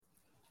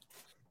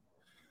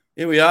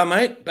Here we are,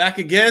 mate. Back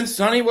again.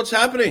 Sonny, what's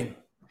happening?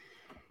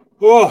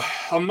 Oh,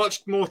 I'm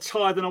much more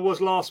tired than I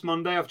was last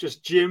Monday. I've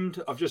just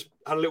gymmed. I've just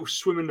had a little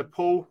swim in the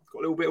pool. Got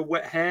a little bit of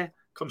wet hair.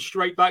 Come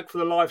straight back for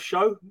the live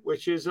show,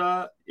 which is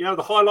the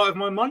highlight of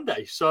my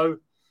Monday. So,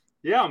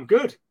 yeah, I'm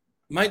good.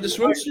 Mate, the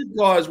swimsuit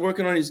guy is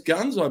working on his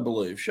guns, I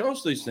believe. Show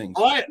us these things.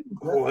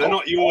 They're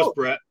not yours,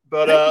 Brett,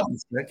 but hang on a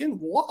second.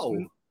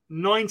 Whoa.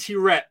 90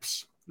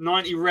 reps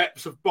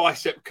of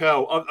bicep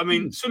curl. I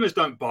mean, swimmers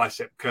don't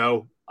bicep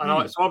curl.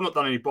 So I've not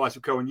done any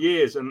bicep curl in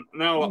years. And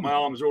now my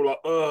arms are all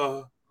like,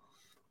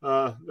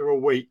 they're all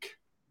weak.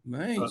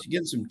 Mate, you're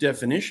getting some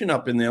definition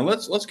up in there.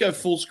 Let's go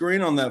full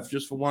screen on that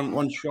just for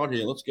one shot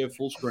here. Let's go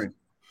full screen.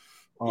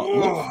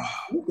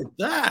 Look at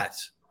that.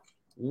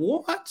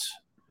 What?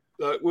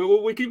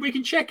 We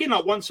can check in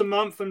like once a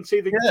month and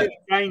see the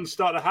gains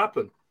start to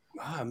happen.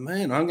 Ah,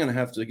 man, I'm going to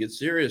have to get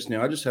serious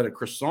now. I just had a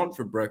croissant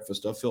for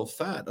breakfast. I feel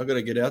fat. I got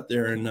to get out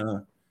there and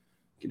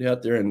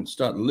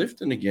start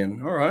lifting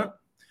again. All right.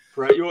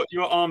 Brett,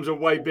 your arms are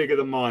way bigger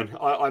than mine.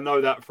 I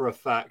know that for a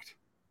fact.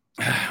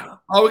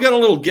 Oh, we got a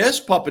little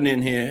guest popping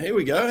in here. Here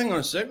we go. Hang on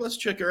a sec. Let's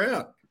check her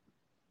out.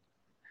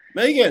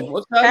 Megan,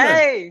 what's happening?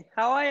 Hey,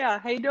 how are you?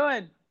 How you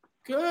doing?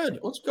 Good.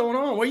 What's going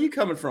on? Where are you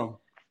coming from?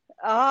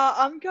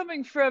 I'm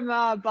coming from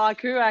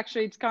Baku,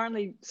 actually. It's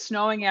currently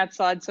snowing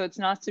outside, so it's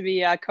nice to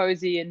be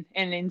cozy and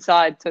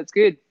inside, so it's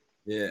good.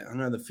 Yeah, I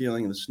know the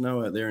feeling of the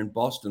snow out there in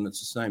Boston.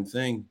 It's the same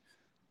thing.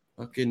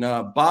 Fucking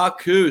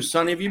Baku.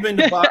 Sonny, have you been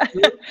to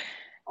Baku?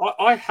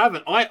 I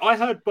haven't. I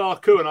heard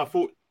Baku and I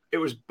thought it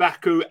was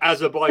Baku,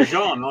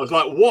 Azerbaijan. I was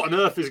like, what on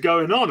earth is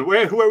going on?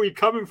 Where are we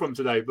coming from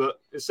today? But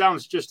it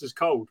sounds just as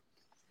cold.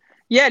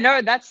 Yeah,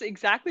 no, that's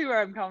exactly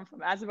where I'm coming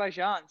from,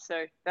 Azerbaijan.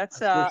 So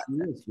that's it.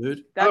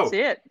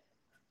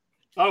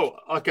 Oh,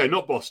 okay,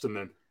 not Boston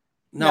then.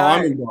 No,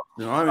 I'm in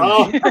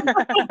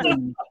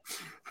Boston.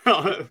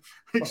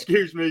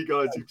 Excuse me,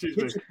 guys. Excuse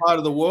me. It's a part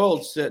of the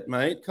world set,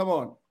 mate. Come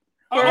on.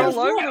 We're all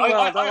over the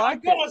world. I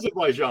got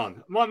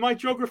Azerbaijan. My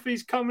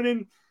geography's coming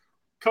in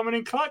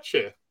clutch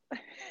here.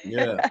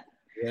 Yeah.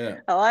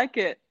 I like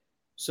it.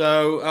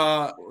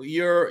 So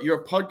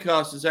your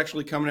podcast is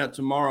actually coming out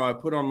tomorrow. I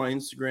put on my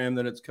Instagram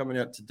that it's coming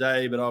out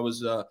today, but I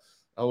was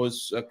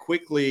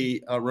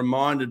quickly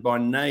reminded by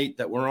Nate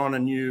that we're on a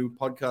new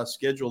podcast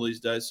schedule these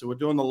days. So we're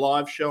doing the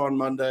live show on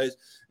Mondays,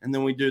 and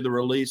then we do the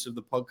release of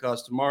the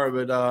podcast tomorrow.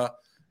 But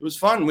it was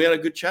fun. We had a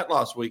good chat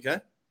last week, eh?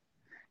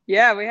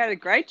 Yeah, we had a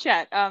great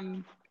chat.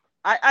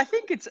 I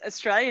think it's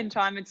Australian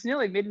time. It's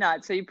nearly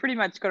midnight, so you pretty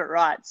much got it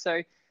right.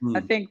 So I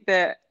think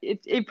that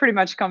it pretty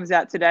much comes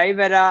out today.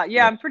 But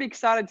I'm pretty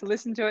excited to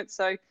listen to it.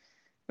 So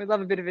we'd love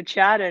a bit of a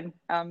chat, and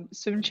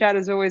swim chat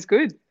is always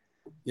good.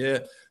 Yeah.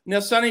 Now,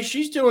 Sonny,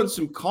 she's doing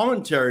some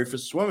commentary for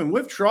swimming.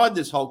 We've tried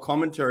this whole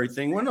commentary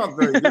thing. We're not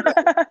very good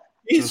at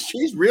it.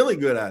 She's really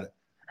good at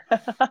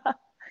it.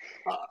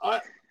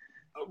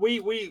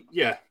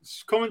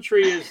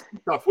 Commentary is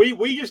tough.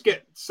 We just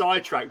get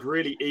sidetracked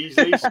really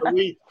easily. So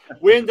we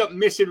end up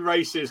missing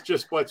races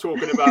just by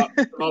talking about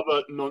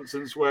other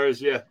nonsense.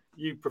 Whereas, you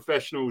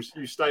professionals,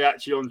 you stay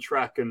actually on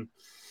track and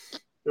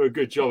do a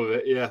good job of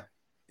it. Yeah.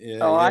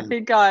 I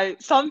think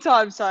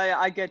sometimes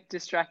I get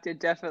distracted,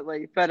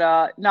 definitely. But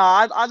no,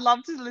 I'd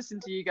love to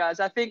listen to you guys.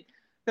 I think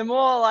the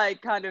more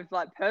kind of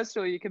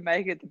personal you can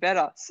make it, the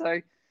better.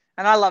 So,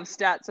 and I love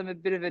stats. I'm a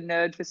bit of a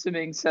nerd for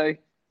swimming, so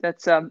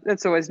that's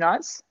always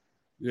nice.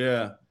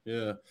 Yeah.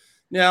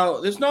 Now,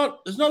 there's not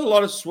a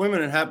lot of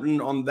swimming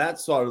happening on that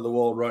side of the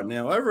world right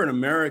now. Over in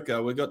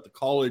America, we've got the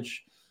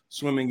college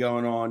swimming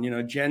going on.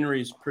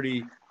 January is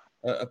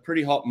a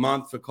pretty hot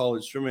month for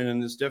college swimming,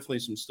 and there's definitely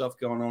some stuff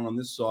going on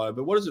this side.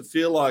 But what does it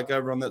feel like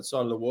over on that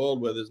side of the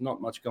world where there's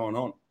not much going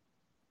on?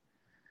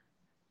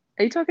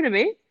 Are you talking to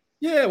me?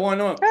 Yeah, why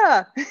not?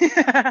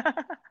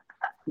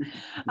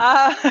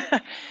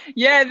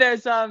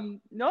 There's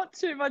not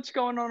too much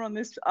going on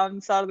this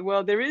side of the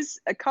world. There is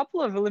a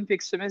couple of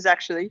Olympic swimmers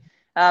actually.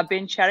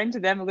 Been chatting to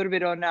them a little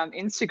bit on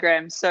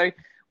Instagram. So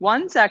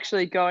one's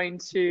actually going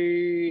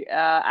to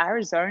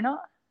Arizona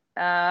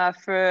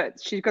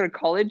she's got a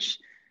college.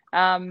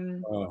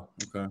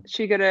 Okay.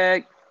 She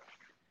got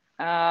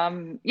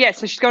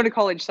so she's going to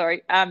college,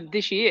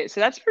 this year. So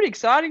that's pretty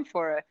exciting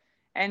for her.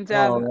 And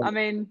I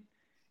mean,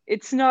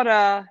 it's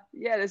not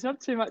there's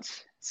not too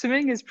much.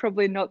 Swimming is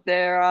probably not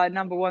their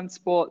number one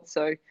sport,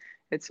 so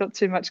it's not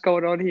too much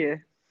going on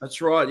here.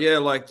 That's right.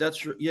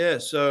 Yeah,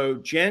 So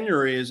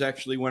January is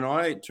actually when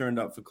I turned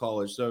up for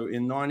college. So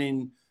in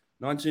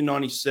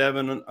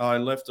 1997, I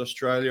left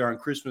Australia on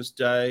Christmas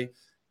Day,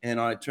 and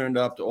I turned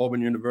up to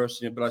Auburn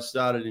University, but I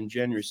started in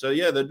January. So,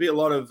 there'd be a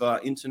lot of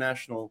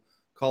international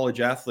college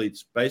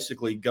athletes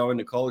basically going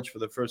to college for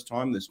the first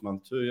time this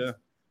month too, yeah.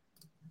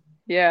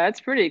 Yeah,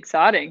 it's pretty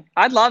exciting.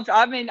 I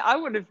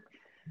would have,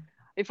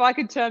 if I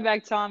could turn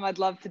back time, I'd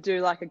love to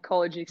do a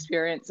college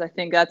experience. I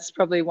think that's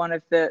probably one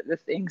of the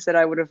things that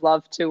I would have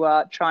loved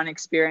to try and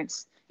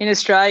experience. In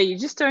Australia, you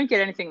just don't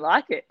get anything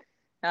like it.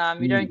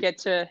 You don't get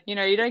to, you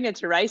don't get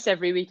to race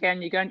every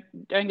weekend. You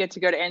don't get to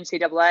go to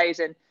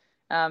NCAAs.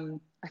 And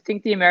I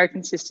think the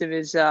American system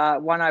is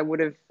one I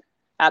would have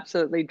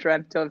absolutely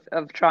dreamt of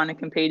trying to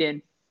compete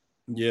in.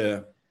 Yeah.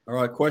 All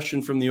right.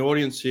 Question from the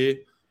audience here.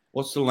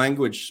 What's the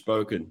language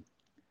spoken?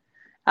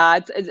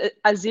 It's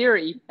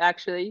Azeri,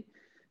 actually.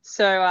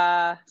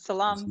 So,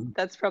 salam,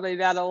 that's probably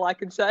about all I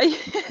can say.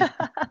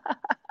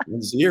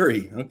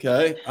 Azeri.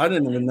 Okay. I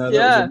didn't even know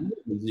Yeah. that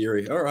was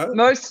Azeri. All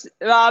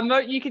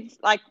right. You could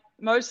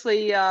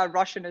mostly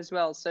Russian as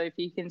well. So if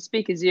you can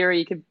speak Azeri,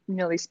 you can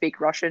nearly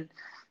speak Russian.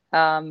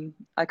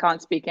 I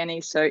can't speak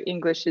any, so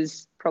English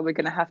is probably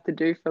going to have to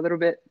do for a little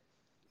bit.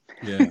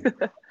 Yeah.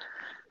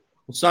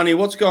 Well, Sonny,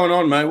 what's going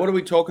on, mate? What are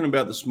we talking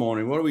about this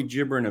morning? What are we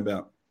gibbering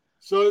about?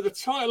 So the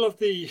title of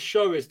the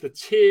show is the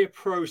Tier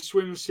Pro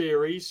Swim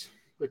Series,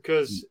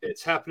 because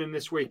it's happening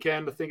this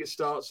weekend. I think it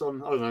starts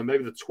on, I don't know,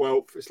 maybe the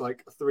 12th. It's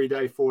like a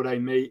 3-day, 4-day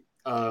meet.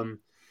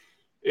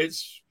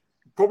 It's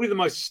probably the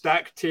most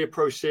stacked Tier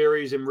Pro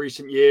Series in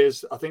recent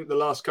years. I think the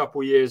last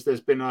couple of years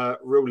there's been a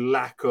real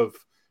lack of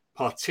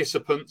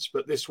participants,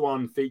 but this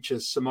one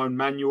features Simone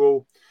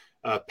Manuel,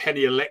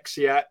 Penny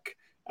Alexiak,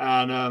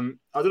 and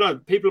I don't know,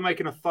 people are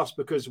making a fuss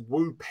because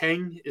Wu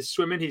Peng is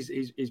swimming.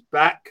 He's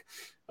back.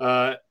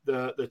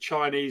 The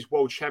Chinese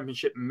World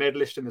Championship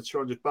medalist in the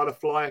 200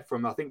 butterfly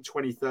from, I think,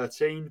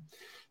 2013.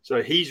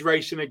 So he's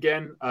racing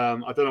again.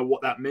 I don't know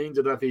what that means.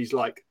 I don't know if he's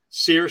like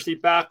seriously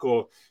back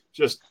or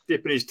just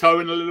dipping his toe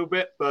in a little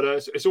bit. But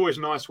it's always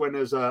nice when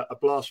there's a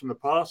blast from the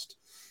past.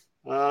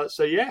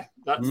 So yeah,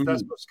 that's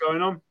what's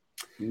going on.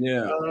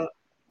 Yeah.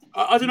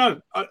 I don't know.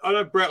 I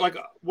don't, Brett. Like,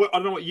 I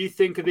don't know what you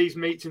think of these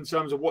meets in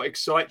terms of what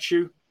excites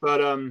you,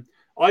 but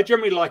I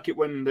generally like it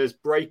when there's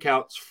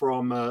breakouts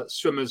from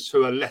swimmers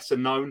who are lesser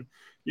known.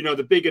 You know,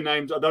 the bigger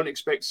names. I don't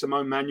expect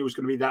Simone Manuel is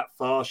going to be that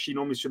fast. She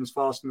normally swims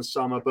fast in the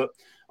summer, but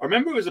I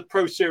remember it was a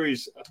pro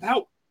series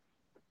about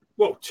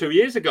 2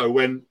 years ago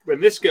when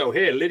this girl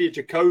here, Lydia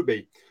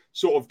Jacobi,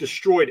 sort of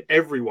destroyed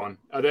everyone,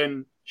 and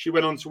then she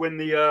went on to win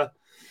the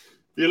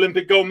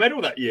Olympic gold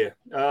medal that year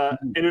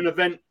in an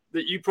event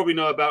that you probably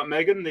know about,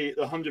 Megan, the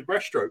 100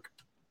 breaststroke.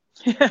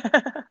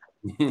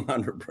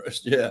 100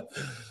 breast, yeah.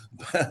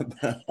 I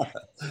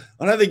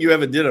don't think you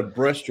ever did a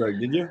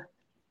breaststroke, did you?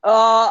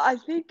 I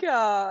think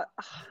I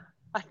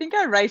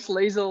raced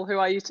Liesel, who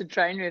I used to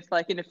train with,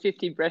 like in a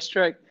 50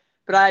 breaststroke,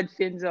 but I had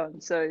fins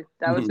on, so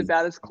that was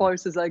about as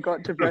close as I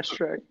got to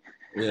breaststroke.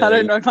 I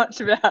don't know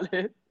much about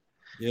it.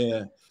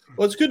 Yeah.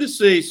 Well, it's good to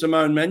see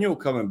Simone Manuel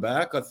coming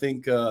back. I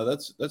think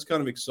that's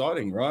kind of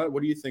exciting, right?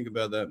 What do you think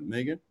about that,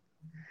 Megan?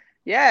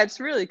 Yeah, it's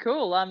really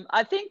cool.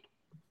 I think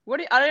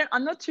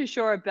I'm not too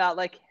sure about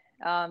like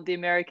the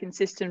American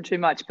system too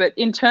much, but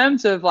in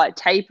terms of like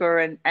taper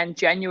and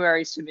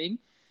January swimming,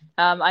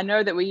 I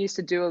know that we used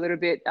to do a little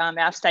bit.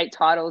 Our state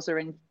titles are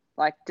in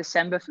like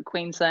December for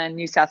Queensland.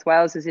 New South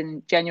Wales is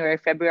in January,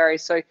 February.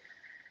 So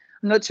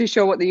I'm not too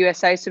sure what the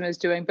USA swim is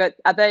doing, but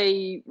are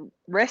they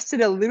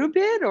rested a little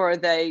bit, or are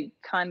they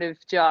kind of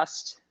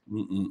just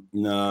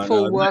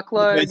full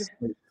workload?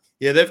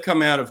 Yeah, they've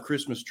come out of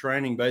Christmas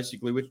training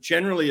basically, which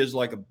generally is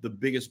like the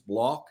biggest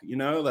block, you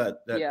know, that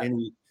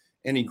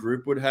any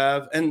group would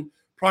have, and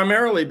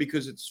primarily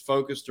because it's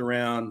focused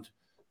around,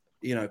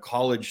 you know,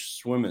 college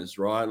swimmers,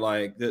 right?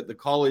 Like the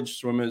college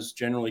swimmers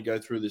generally go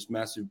through this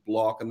massive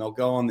block, and they'll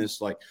go on this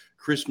like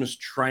Christmas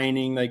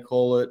training, they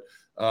call it,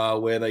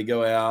 where they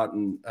go out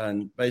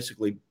and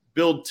basically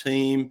build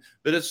team.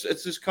 But it's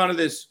this kind of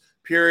this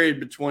period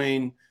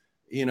between,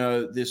 you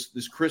know,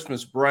 this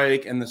Christmas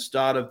break and the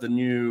start of the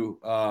new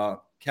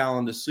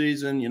calendar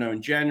season, you know,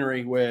 in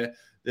January, where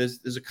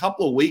there's a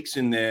couple of weeks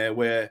in there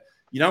where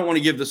you don't want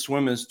to give the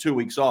swimmers 2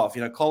 weeks off.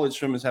 You know, college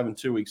swimmers having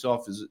 2 weeks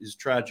off is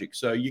tragic.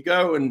 So you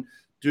go and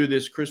do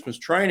this Christmas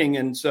training.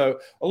 And so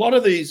a lot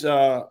of these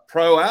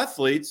pro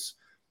athletes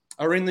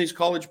are in these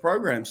college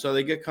programs. So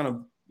they get kind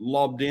of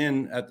lobbed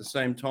in at the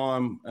same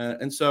time.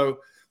 And so,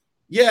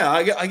 yeah,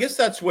 I guess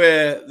that's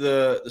where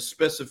the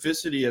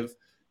specificity of,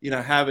 you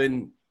know,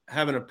 having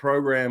a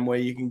program where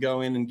you can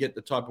go in and get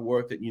the type of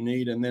work that you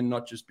need, and then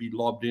not just be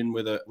lobbed in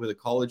with a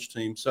college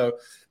team. So,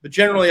 but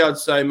generally, I'd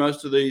say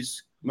most of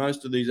these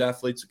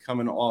athletes are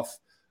coming off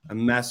a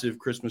massive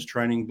Christmas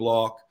training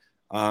block.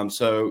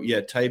 So yeah,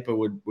 taper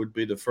would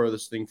be the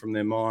furthest thing from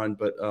their mind.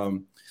 But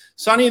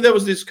Sonny, there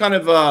was this kind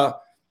of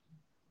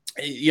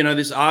you know,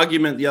 this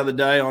argument the other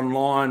day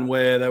online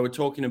where they were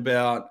talking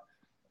about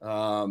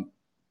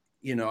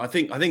you know, I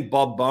think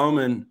Bob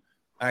Bowman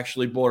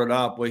actually brought it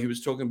up, where he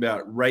was talking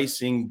about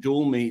racing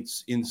dual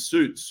meets in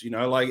suits. You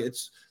know, like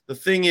it's the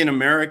thing in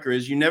America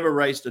is you never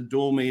raced a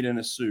dual meet in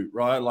a suit,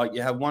 right? Like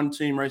you have one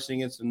team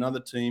racing against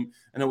another team,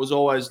 and it was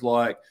always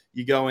like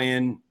you go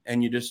in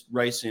and you just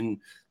race in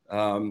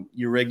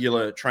your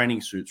regular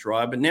training suits,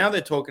 right? But now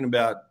they're talking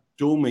about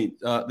dual meet,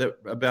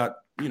 about,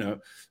 you know,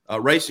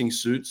 racing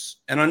suits.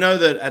 And I know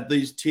that at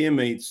these tier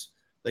meets,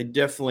 they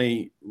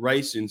definitely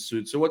race in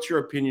suits. So what's your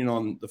opinion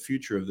on the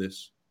future of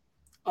this?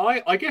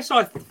 I guess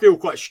I feel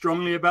quite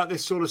strongly about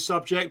this sort of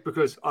subject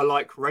because I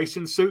like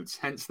racing suits,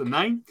 hence the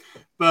name.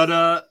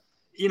 But,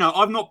 you know,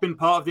 I've not been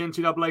part of the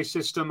NCAA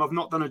system. I've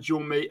not done a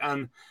dual meet.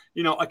 And,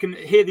 you know, I can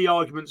hear the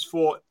arguments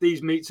for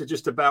these meets are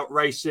just about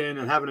racing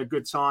and having a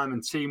good time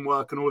and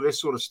teamwork and all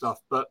this sort of stuff.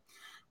 But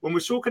when we're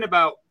talking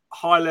about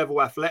high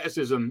level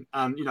athleticism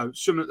and, you know,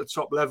 swimming at the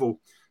top level,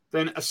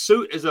 then a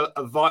suit is a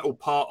vital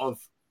part of,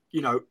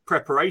 you know,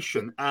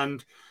 preparation.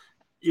 And,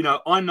 you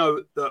know, I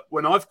know that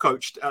when I've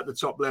coached at the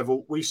top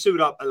level, we suit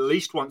up at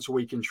least once a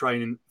week in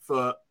training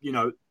for, you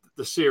know,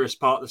 the serious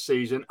part of the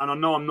season. And I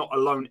know I'm not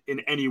alone in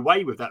any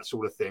way with that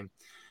sort of thing.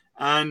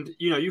 And,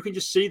 you know, you can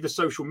just see the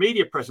social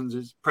media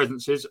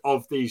presences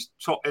of these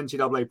top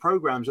NCAA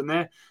programs, and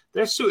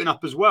they're suiting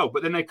up as well.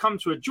 But then they come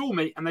to a dual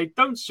meet and they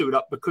don't suit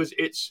up because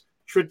it's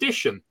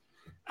tradition.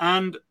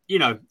 And, you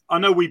know, I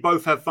know we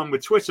both have fun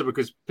with Twitter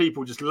because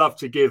people just love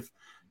to give,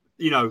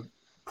 you know,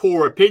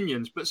 poor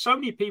opinions. But so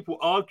many people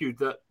argued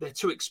that they're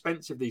too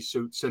expensive, these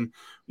suits, and,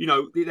 you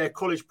know, their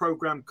college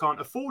program can't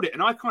afford it.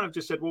 And I kind of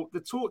just said, well,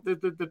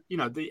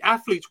 the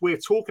athletes we're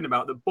talking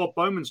about, that Bob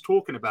Bowman's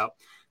talking about,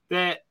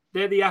 they're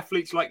the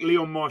athletes like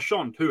Leon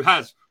Marchand, who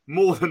has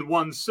more than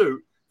one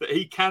suit that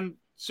he can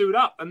suit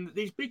up. And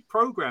these big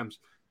programs,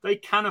 they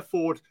can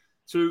afford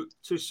to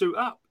suit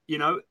up, you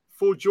know,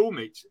 for dual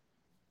meets.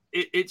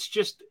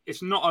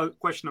 It's not a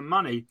question of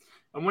money.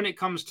 And when it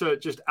comes to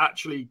just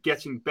actually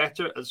getting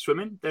better at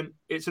swimming, then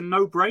it's a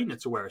no-brainer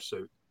to wear a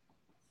suit.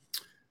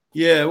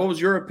 Yeah. What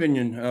was your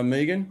opinion,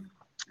 Megan?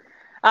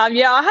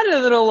 Yeah, I had a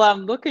little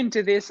look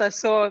into this. I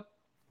saw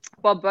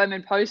Bob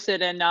Bowman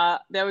posted, and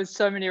there was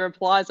so many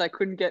replies I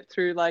couldn't get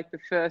through like the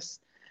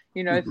first,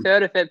 you know,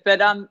 third of it.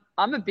 But I'm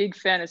a big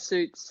fan of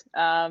suits,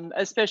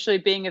 especially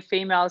being a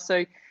female.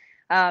 So,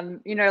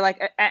 you know,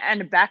 like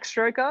and a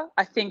backstroker.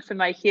 I think for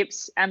my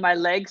hips and my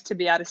legs to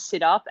be able to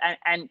sit up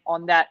and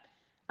on that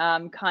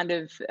kind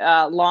of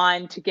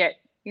line to get,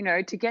 you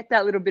know, to get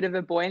that little bit of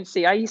a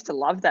buoyancy. I used to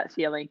love that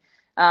feeling.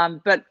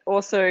 But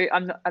also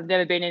I've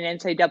never been in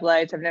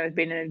NCAAs. I've never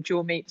been in a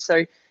dual meet.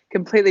 So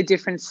completely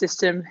different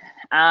system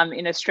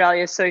in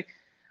Australia. So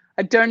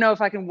I don't know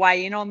if I can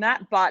weigh in on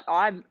that, but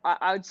I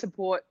would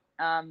support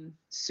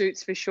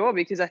suits for sure,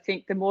 because I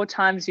think the more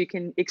times you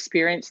can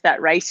experience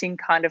that racing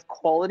kind of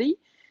quality,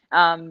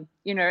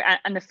 you know,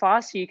 and the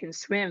faster you can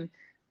swim,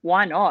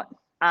 why not?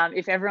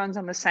 If everyone's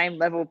on the same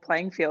level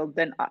playing field,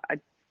 then I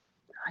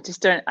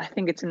just don't. I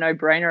think it's a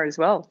no-brainer as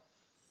well.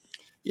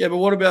 Yeah, but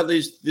what about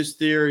this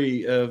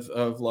theory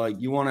of like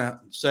you want to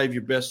save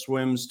your best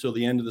swims till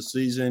the end of the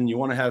season? You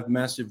want to have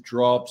massive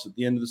drops at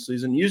the end of the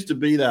season. It used to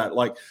be that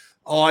like,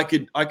 oh, I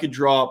could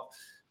drop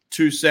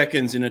 2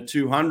 seconds in a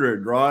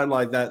 200, right?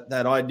 Like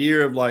that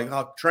idea of like,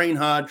 oh, train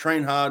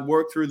hard,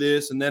 work through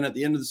this, and then at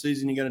the end of the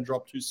season you're going to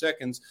drop 2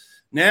 seconds.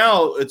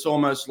 Now it's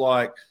almost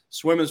like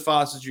swim as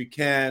fast as you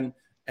can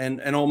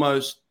and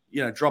almost,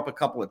 you know, drop a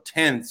couple of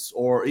tenths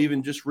or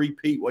even just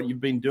repeat what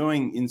you've been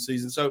doing in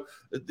season. So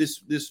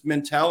this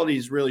mentality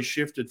has really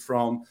shifted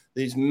from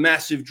these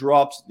massive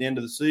drops at the end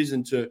of the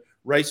season to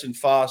racing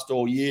fast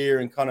all year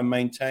and kind of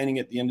maintaining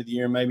at the end of the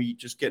year, maybe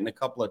just getting a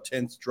couple of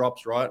tenths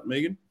drops, right,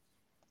 Megan?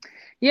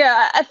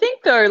 Yeah, I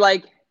think though,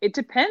 like it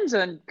depends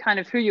on kind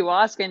of who you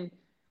ask and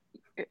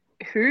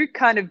who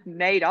kind of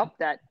made up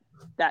that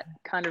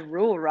kind of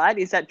rule, right?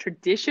 Is that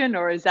tradition,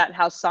 or is that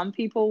how some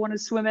people want to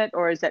swim it,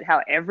 or is that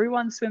how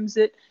everyone swims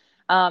it?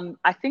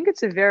 I think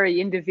it's a very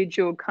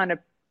individual kind of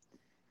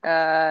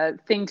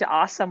thing to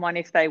ask someone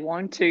if they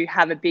want to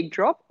have a big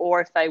drop or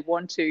if they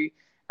want to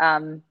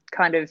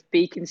kind of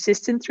be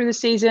consistent through the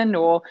season.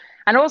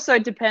 And also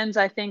it depends,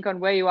 I think, on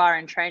where you are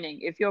in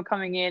training. If you're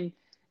coming in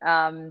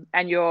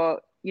and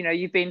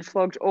you've been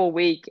flogged all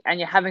week and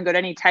you haven't got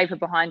any taper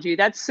behind you,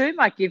 that suit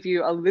might give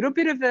you a little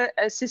bit of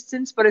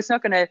assistance, but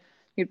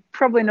you're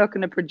probably not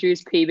going to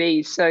produce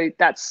PBs. So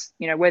that's,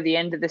 you know, where the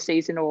end of the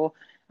season or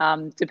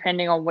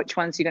depending on which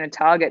ones you're going to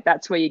target,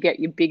 that's where you get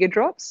your bigger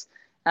drops.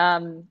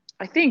 I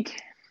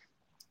think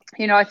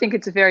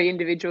it's a very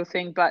individual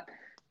thing, but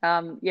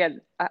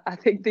I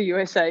think the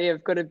USA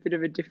have got a bit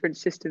of a different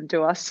system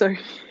to us. So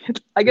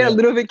I get a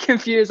little bit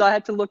confused. I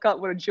had to look up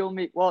what a dual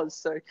meet was.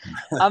 So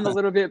I'm a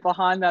little bit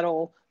behind that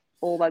all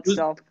that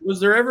stuff. Was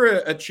there ever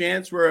a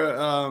chance where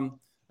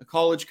a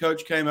college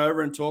coach came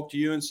over and talked to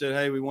you and said,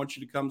 hey, we want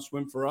you to come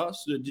swim for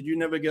us? Did you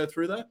never go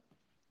through that?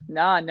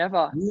 No,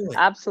 never. Really?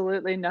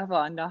 Absolutely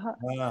never. No.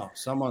 Wow.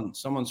 Someone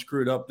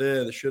screwed up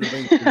there. There should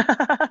have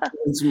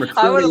been some recruiting.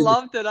 I would have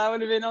loved it. I would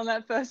have been on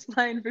that first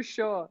plane for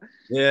sure.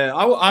 Yeah.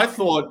 I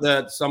thought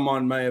that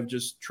someone may have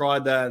just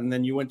tried that and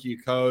then you went to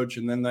your coach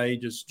and then they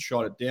just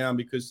shot it down,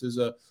 because there's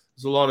a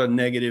lot of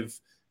negative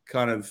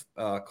kind of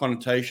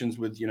connotations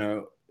with, you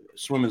know,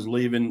 swimmers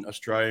leaving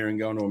Australia and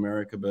going to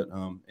America. But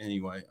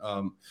anyway,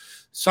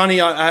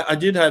 Sonny, I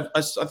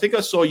think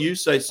I saw you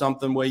say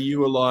something where you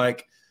were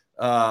like,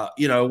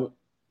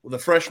 the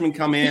freshmen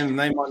come in and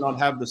they might not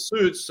have the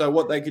suits. So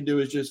what they could do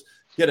is just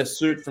get a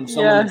suit from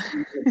someone that's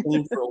been in the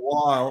team for a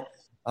while.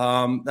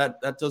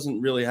 That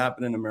doesn't really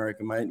happen in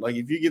America, mate. Like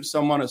if you give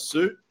someone a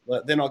suit,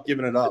 they're not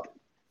giving it up.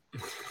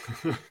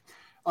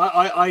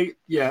 I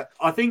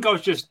think I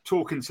was just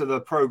talking to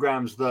the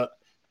programs that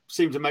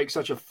seem to make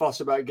such a fuss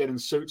about getting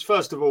suits.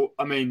 First of all,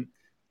 I mean,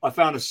 I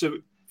found a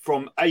suit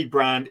from a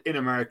brand in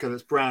America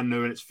that's brand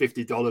new and it's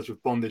 $50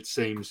 with bonded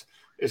seams.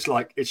 It's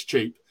like, it's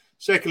cheap.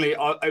 Secondly,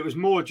 it was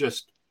more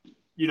just,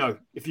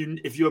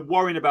 if you're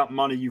worrying about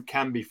money, you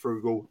can be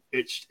frugal.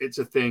 It's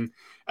a thing,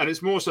 and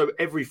it's more so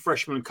every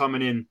freshman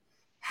coming in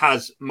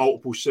has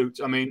multiple suits.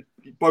 I mean,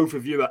 both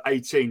of you at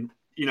 18,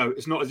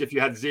 it's not as if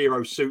you had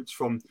 0 suits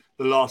from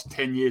the last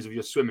 10 years of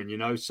your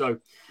swimming. So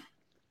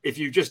if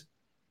you just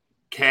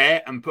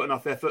care and put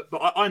enough effort,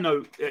 but I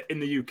know in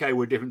the UK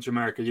we're different to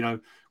America.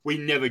 We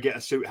never get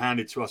a suit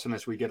handed to us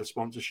unless we get a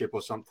sponsorship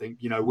or something.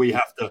 We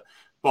have to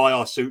buy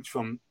our suits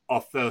from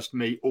our first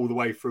meet all the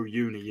way through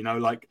uni.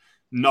 Like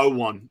no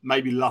one,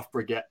 maybe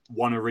Loughborough get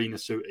 1 arena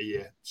suit a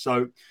year.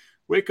 So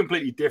we're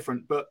completely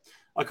different. But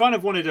I kind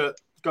of wanted to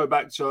go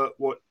back to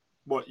what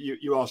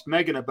you asked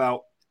Megan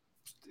about,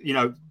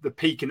 the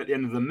peaking at the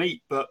end of the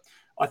meet. But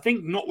I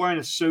think not wearing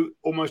a suit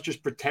almost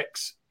just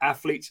protects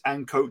athletes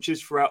and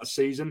coaches throughout a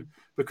season,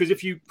 because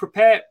if you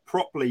prepare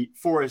properly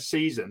for a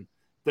season,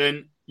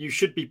 then you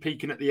should be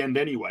peaking at the end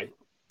anyway,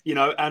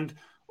 and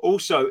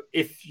also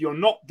if you're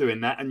not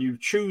doing that and you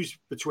choose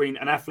between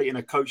an athlete and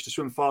a coach to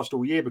swim fast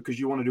all year because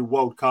you want to do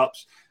World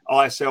Cups,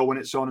 ISL when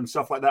it's on and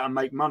stuff like that and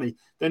make money,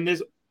 then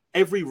there's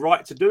every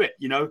right to do it,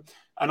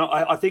 and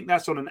I think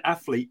that's on an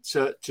athlete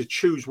to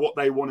choose what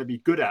they want to be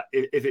good at,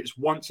 if it's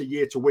once a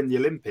year to win the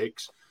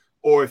Olympics,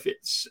 or if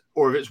it's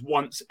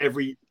once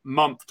every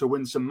month to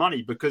win some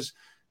money, because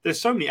there's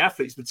so many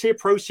athletes. The Tier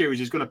Pro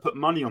Series is going to put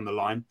money on the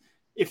line.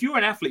 If you're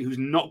an athlete who's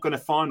not going to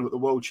final at the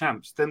World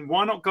Champs, then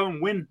why not go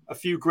and win a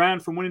few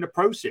grand from winning a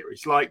Pro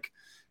Series? Like,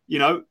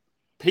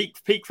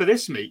 peak for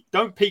this meet.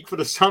 Don't peak for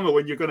the summer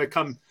when you're going to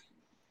come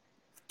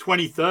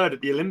 23rd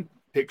at the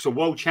Olympics or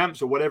World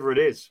Champs or whatever it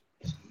is.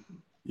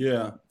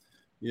 Yeah.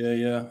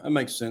 That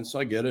makes sense.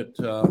 I get it.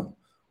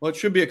 Well, it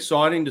should be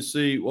exciting to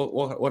see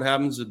what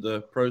happens at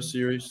the Pro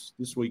Series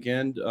this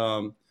weekend.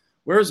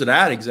 Where is it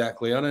at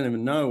exactly? I don't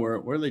even know.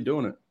 Where are they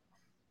doing it?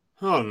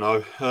 I don't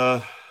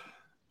know.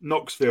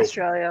 Knoxville,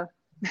 Australia.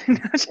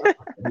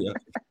 Yeah,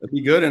 that'd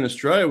be good in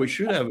Australia. We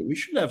should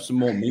have some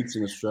more meets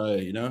in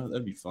Australia.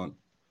 That'd be fun.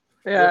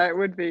 Yeah, it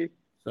would be.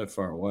 So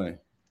far away.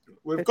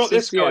 We've got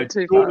this guy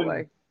too far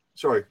away.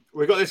 Sorry,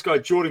 we've got this guy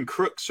Jordan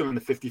Crooks swimming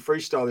the 50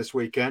 freestyle this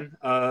weekend.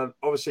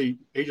 Obviously,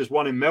 he just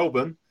won in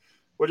Melbourne.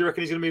 What do you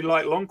reckon he's going to be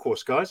like long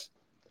course, guys?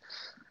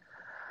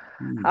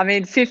 I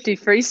mean, 50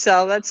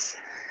 freestyle. That's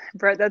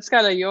Brett. That's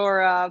kind of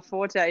your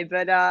forte.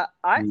 But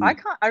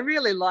I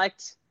really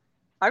liked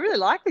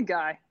the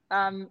guy.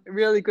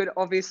 Really good,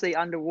 obviously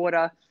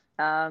underwater.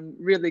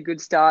 Really good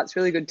starts,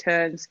 really good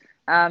turns.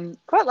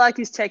 Quite like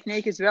his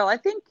technique as well. I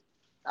think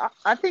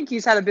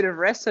he's had a bit of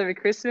rest over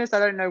Christmas. I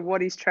don't know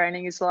what his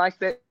training is like,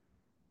 but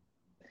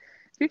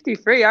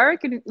 53. I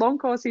reckon long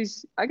course.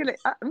 I'm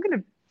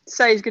gonna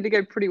say he's going to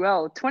go pretty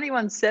well.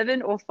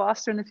 21.7 or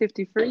faster in the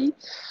 53.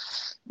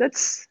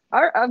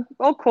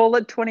 I'll call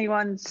it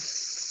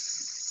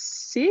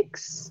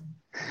 21.6.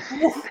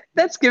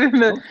 Let's give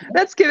him a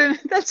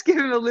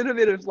little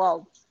bit of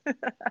love.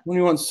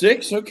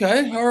 21.6.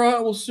 Okay. All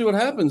right. We'll see what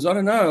happens. I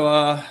don't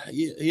know.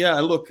 Yeah,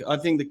 look, I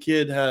think the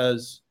kid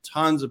has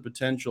tons of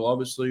potential.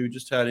 Obviously, we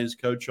just had his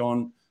coach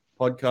on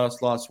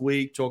podcast last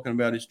week talking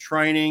about his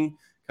training,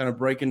 kind of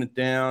breaking it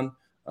down.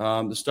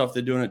 The stuff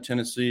they're doing at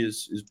Tennessee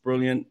is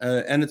brilliant.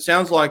 And it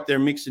sounds like they're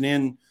mixing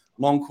in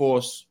long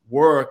course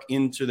work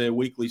into their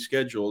weekly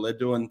schedule. They're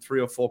doing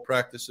 3 or 4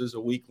 practices a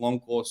week long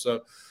course.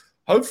 So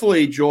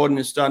hopefully Jordan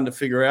is starting to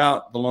figure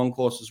out the long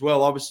course as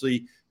well.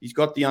 Obviously, he's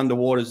got the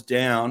underwaters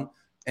down,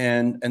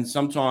 and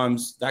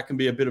sometimes that can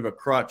be a bit of a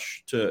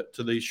crutch to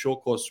these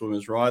short course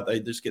swimmers, right? They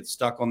just get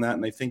stuck on that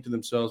and they think to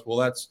themselves,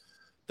 well,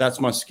 that's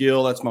my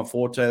skill, that's my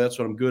forte, that's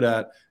what I'm good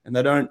at. And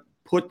they don't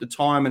put the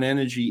time and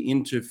energy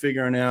into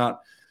figuring out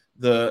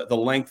the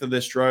length of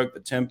their stroke, the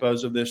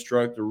tempos of their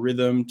stroke, the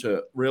rhythm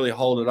to really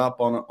hold it up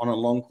on a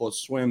long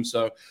course swim.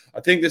 So I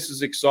think this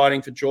is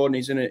exciting for Jordan.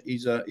 He's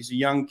a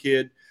young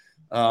kid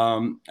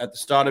at the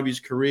start of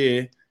his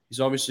career. He's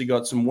obviously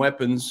got some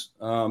weapons,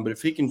 but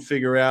if he can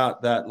figure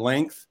out that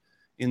length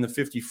in the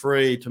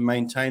 53 to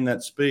maintain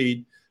that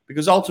speed,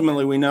 because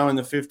ultimately we know in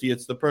the 50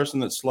 it's the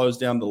person that slows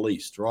down the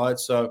least, right?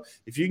 So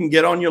if you can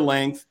get on your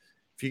length,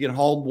 if you can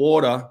hold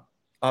water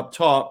up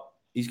top,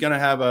 he's going to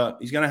have a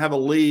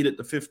lead at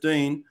the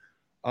 15,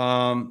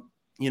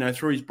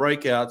 through his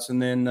breakouts, and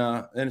then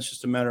it's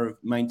just a matter of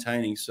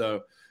maintaining.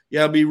 So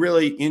yeah, it'll be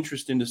really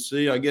interesting to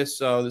see. I guess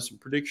there's some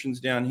predictions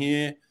down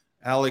here.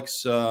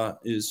 Alex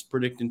is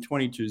predicting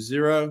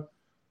 22.0.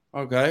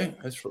 Okay,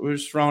 we're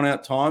just throwing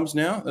out times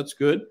now. That's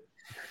good.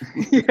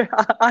 Yeah,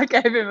 I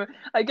gave him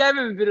a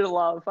bit of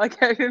love. I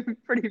gave him a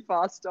pretty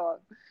fast time.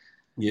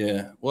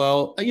 Yeah,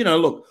 well,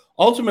 look,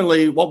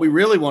 ultimately what we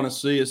really want to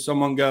see is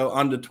someone go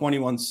under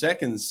 21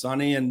 seconds,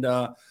 Sonny. And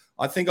I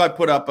think I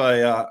put up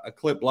a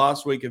clip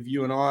last week of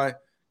you and I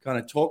kind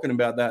of talking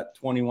about that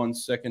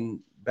 21-second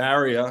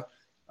barrier.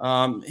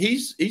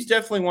 He's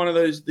definitely one of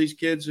these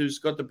kids who's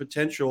got the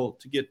potential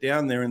to get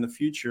down there in the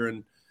future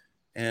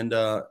and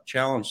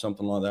challenge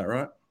something like that,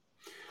 right?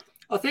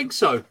 I think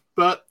so,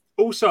 but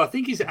also I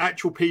think his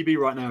actual PB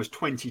right now is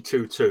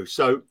 22.2.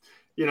 So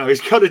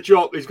he's got to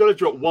drop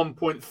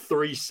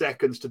 1.3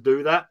 seconds to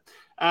do that.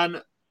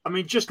 And I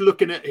mean, just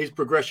looking at his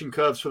progression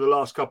curves for the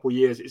last couple of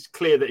years, it's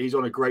clear that he's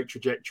on a great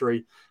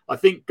trajectory. I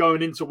think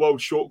going into World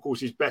Short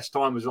Course, his best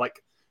time was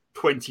like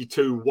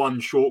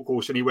 22.1 short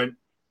course, and he went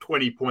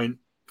 20.4.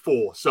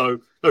 So,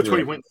 no,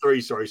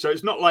 20.3, sorry. So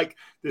it's not like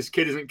this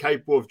kid isn't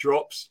capable of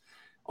drops.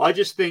 I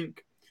just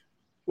think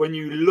when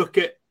you look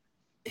at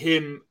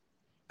him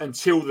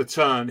until the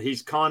turn,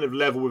 he's kind of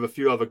level with a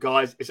few other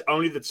guys. It's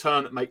only the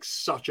turn that makes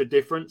such a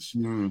difference.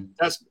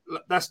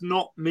 That's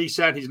not me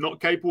saying he's not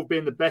capable of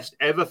being the best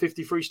ever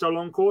 50 freestyle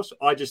long course.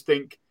 I just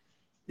think,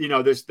 you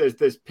know, there's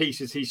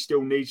pieces he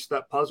still needs to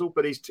that puzzle,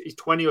 but he's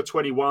 20 or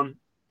 21.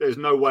 There's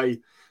no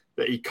way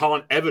that he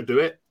can't ever do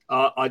it.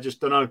 I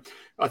just don't know.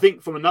 I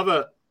think from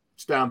another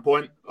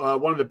standpoint,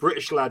 one of the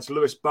British lads,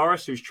 Lewis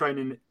Burris, who's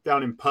training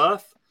down in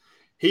Perth,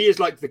 he is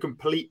like the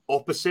complete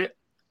opposite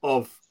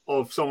of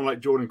someone like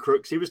Jordan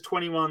Crooks. He was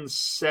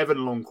 21.7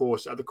 long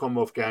course at the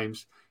Commonwealth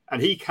Games,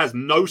 and he has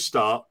no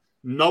start,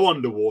 no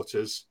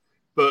underwaters,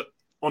 but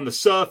on the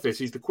surface,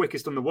 he's the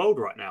quickest in the world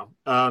right now.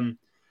 And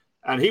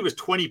he was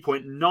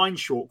 20.9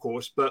 short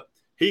course, but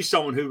he's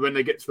someone who, when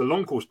they get to the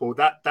long course ball,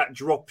 that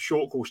drop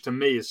short course to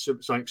me is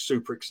something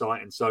super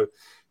exciting. So,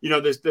 you know,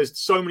 there's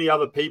so many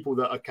other people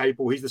that are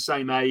capable. He's the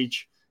same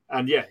age,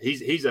 and yeah,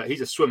 he's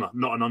a swimmer,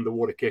 not an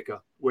underwater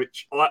kicker,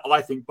 which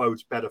I think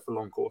bodes better for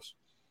long course.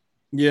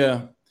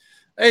 Yeah.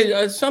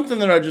 Hey, something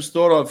that I just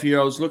thought of here.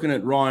 I was looking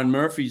at Ryan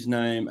Murphy's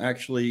name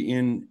actually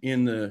in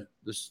the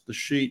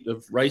sheet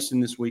of racing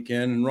this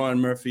weekend, and Ryan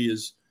Murphy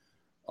is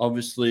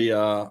obviously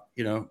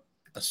you know,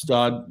 a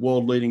stud,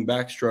 world-leading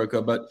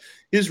backstroker, but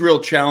his real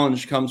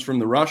challenge comes from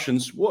the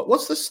Russians.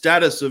 What's the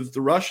status of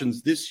the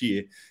Russians this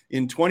year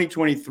in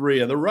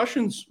 2023? Are the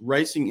Russians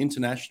racing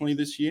internationally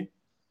this year?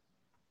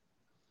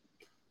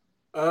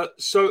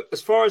 So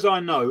as far as I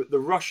know, the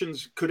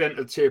Russians could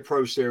enter the Tier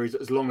Pro Series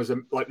as long as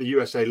like the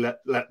USA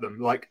let them.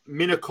 Like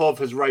Minakov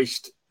has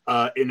raced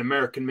in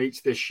American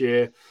meets this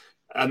year,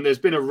 and there's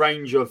been a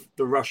range of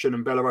the Russian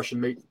and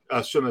Belarusian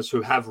swimmers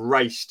who have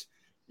raced,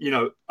 you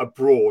know,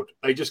 abroad.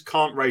 They just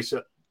can't race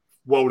at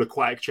World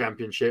Aquatic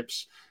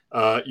Championships,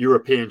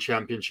 European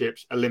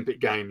Championships, Olympic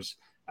Games,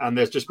 and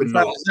there's just been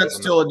that's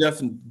still a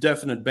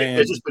definite ban.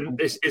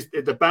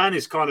 The ban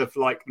is kind of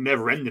like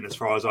never ending as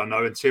far as I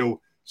know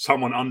until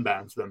someone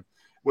unbans them,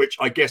 which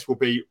I guess will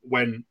be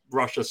when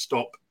Russia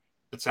stop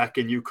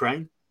attacking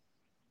Ukraine.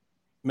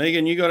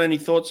 Megan, you got any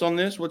thoughts on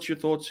this? What's your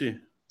thoughts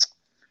here?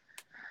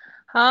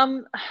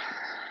 I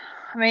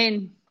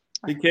mean,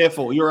 be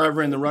careful. You're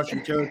over in the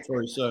Russian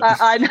territory, so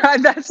I know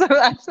that's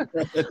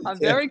I'm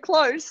very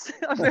close.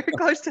 I'm very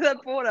close to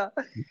that border.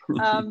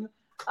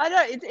 I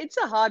know it's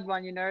a hard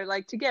one, you know,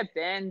 like to get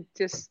banned.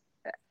 Just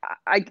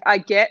I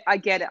get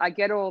it. I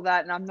get all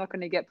that, and I'm not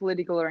going to get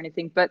political or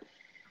anything, but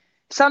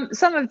some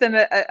of them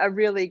are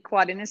really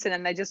quite innocent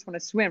and they just want to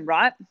swim,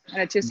 right?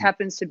 And it just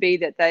happens to be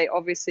that they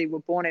obviously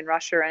were born in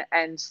Russia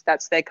and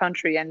that's their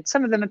country. And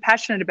some of them are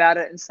passionate about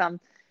it, and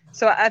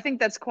so I think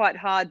that's quite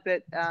hard.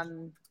 But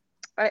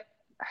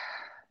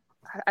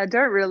I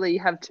don't really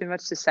have too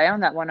much to say on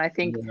that one. I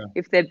think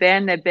if they're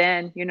banned, they're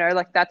banned. You know,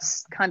 like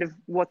that's kind of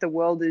what the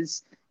world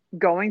is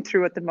going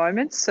through at the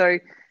moment. So,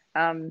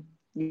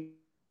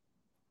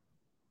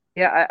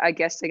 yeah, I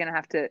guess they're going to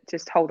have to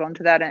just hold on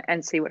to that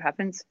and see what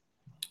happens.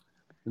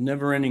 The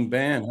never-ending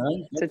ban,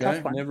 huh? It's a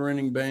tough one.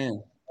 Never-ending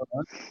ban.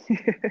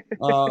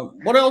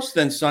 What else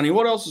then, Sonny?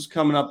 What else is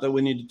coming up that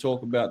we need to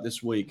talk about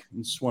this week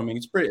in swimming?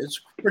 It's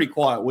a pretty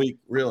quiet week,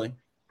 really.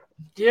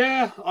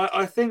 Yeah,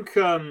 I think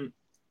other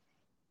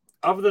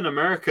than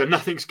America,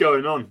 nothing's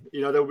going on.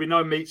 You know, there will be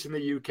no meets in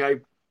the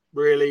UK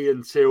really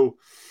until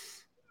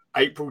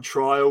April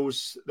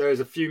trials. There's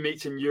a few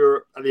meets in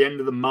Europe at the end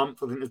of the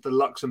month. I think there's the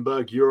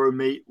Luxembourg Euro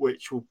meet,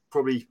 which will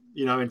probably,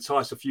 you know,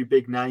 entice a few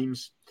big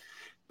names.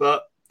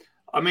 But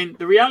I mean,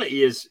 the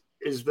reality is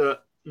that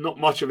not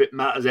much of it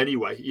matters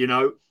anyway. You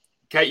know,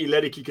 Katie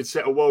Ledecky could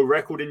set a world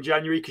record in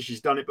January because she's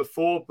done it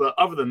before. But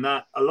other than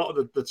that, a lot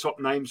of the top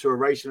names who are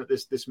racing at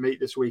this meet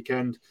this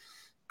weekend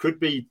could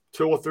be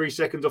 2 or 3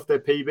 seconds off their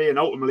PB, and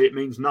ultimately it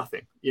means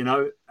nothing. You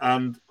know,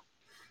 and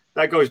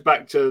that goes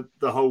back to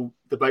the whole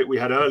debate we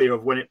had earlier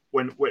of when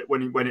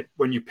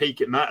you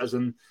peak, it matters,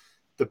 and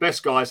the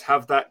best guys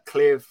have that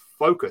clear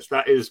focus.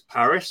 That is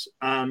Paris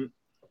and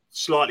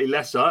slightly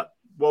lesser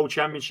World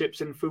Championships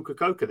in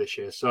Fukuoka this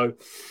year. So,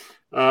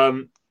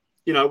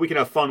 you know, we can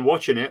have fun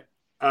watching it.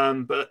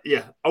 But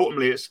yeah,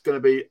 ultimately it's going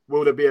to be,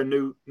 will there be a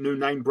new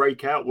name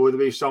breakout? Will there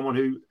be someone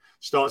who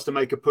starts to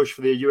make a push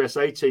for the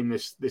USA team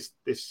this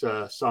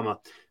summer?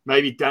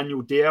 Maybe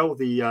Daniel Diel,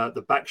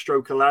 the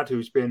backstroker lad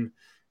who's been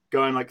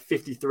going like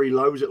 53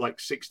 lows at like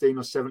 16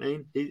 or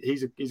 17.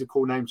 He's a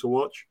cool name to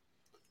watch.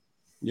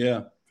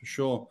 Yeah, for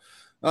sure.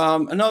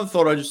 Another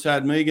thought I just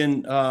had,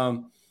 Megan,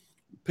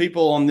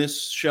 people on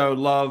this show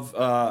love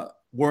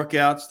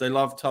workouts. They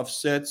love tough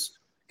sets.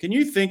 Can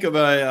you think of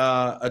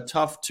a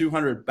tough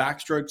 200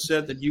 backstroke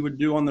set that you would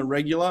do on the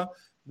regular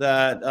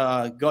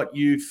that got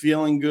you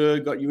feeling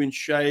good, got you in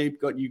shape,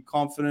 got you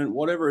confident,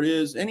 whatever it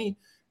is? Any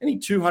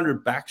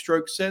 200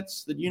 backstroke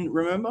sets that you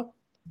remember?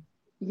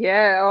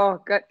 Yeah.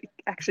 Oh, God,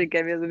 actually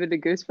gave me a little bit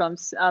of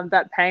goosebumps.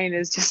 That pain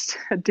is just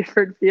a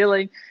different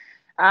feeling.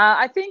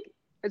 I think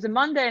it's a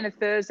Monday and a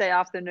Thursday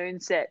afternoon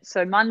set.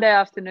 So Monday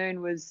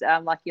afternoon was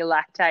like your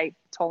lactate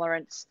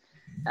tolerance,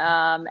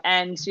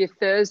 and your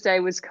Thursday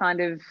was kind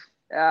of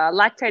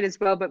lactate as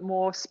well, but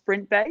more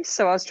sprint based.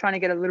 So I was trying to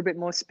get a little bit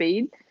more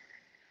speed.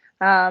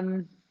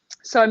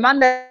 So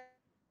Monday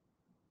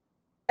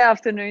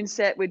afternoon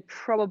set would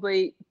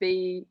probably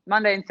be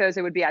Monday and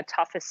Thursday would be our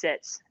toughest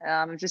sets.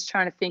 I'm just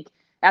trying to think.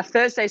 Our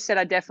Thursday set,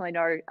 I definitely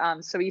know.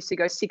 So we used to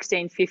go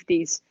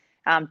 1650s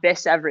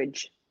best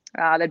average.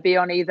 They'd be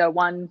on either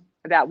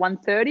about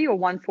 130 or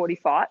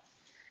 145.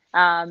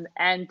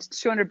 And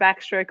 200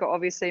 backstroke,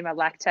 obviously my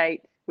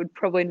lactate would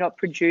probably not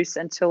produce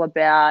until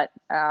about,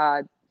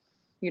 higher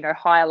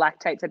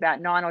lactates, about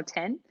 9 or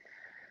 10.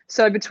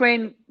 So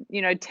between,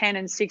 10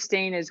 and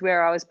 16 is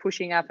where I was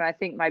pushing up. And I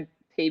think my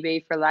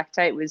PB for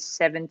lactate was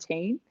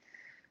 17.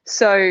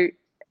 So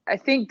I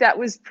think that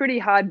was pretty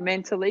hard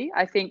mentally,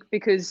 I think,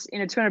 because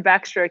in a 200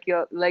 backstroke,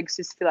 your legs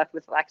just fill up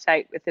with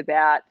lactate with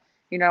about,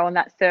 on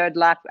that third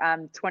lap,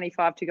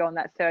 25 to go on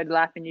that third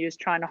lap, and you're just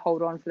trying to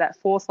hold on for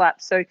that fourth lap.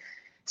 So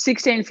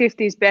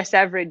 1650s best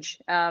average.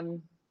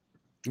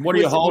 What are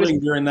you holding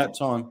during that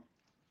time?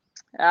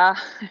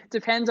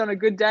 Depends on a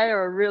good day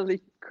or a really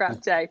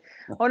crap day.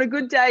 On a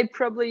good day,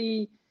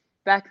 probably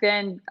back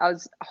then I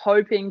was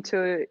hoping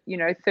to,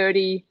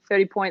 30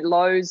 point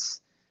lows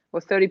or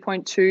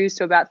 30.2s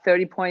to about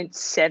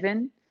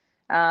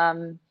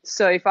 30.7.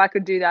 So if I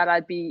could do that,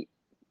 I'd be,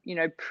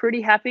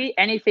 pretty happy.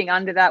 Anything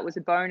under that was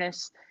a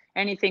bonus.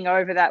 Anything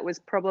over that was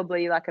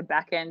probably like a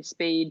back end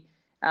speed.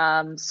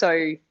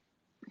 So,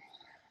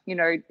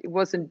 it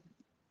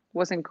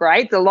wasn't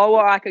great. The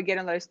lower I could get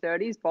in those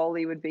 30s,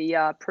 Bowley would be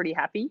pretty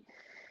happy.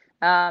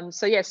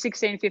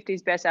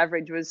 1650s best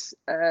average was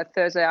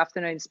Thursday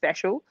afternoon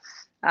special.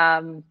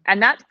 And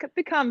that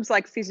becomes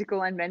like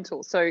physical and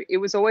mental. So it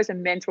was always a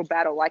mental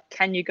battle. Like,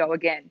 can you go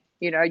again?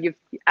 You've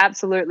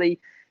absolutely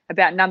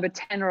about number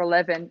 10 or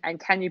 11. And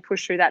can you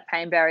push through that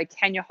pain barrier?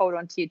 Can you hold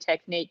on to your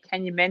technique?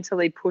 Can you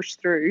mentally push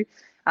through,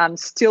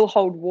 still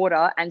hold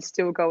water and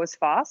still go as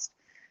fast?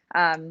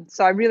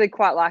 So I really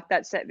quite liked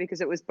that set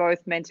because it was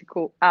both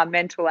mental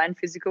and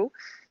physical.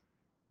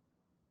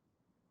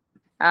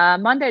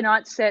 Monday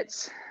night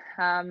sets,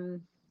 a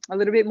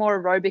little bit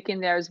more aerobic in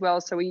there as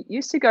well. So we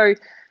used to go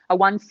a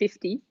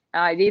 150.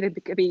 It'd either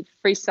be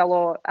freestyle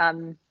or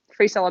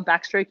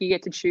backstroke. You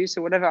get to choose.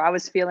 So whatever I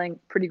was feeling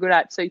pretty good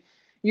at. So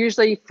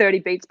usually 30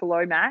 beats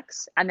below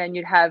max, and then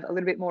you'd have a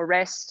little bit more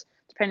rest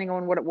depending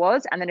on what it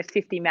was, and then a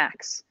 50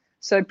 max.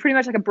 So pretty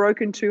much like a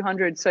broken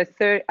 200. So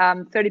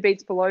 30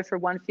 beats below for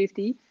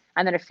 150,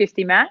 and then a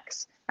 50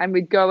 max, and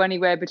we'd go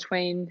anywhere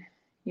between,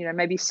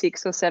 maybe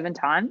 6 or 7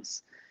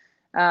 times.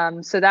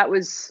 So that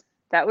was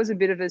a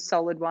bit of a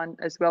solid one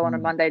as well on a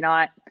Monday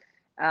night.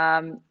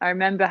 I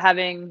remember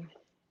having,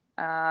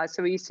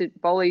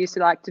 Bowley used to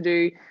like to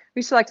do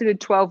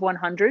 12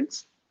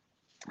 100s,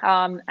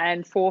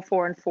 and 4,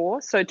 4, and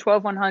 4. So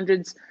 12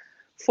 100s,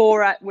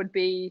 4 at would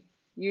be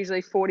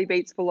usually 40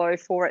 beats below,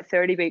 4 at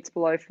 30 beats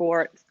below,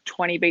 4 at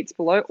 20 beats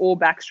below, or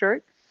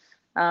backstroke.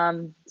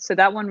 So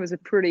that one was a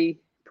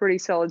pretty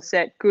solid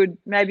set. Good,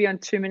 maybe on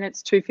 2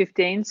 minutes,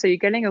 2:15. So you're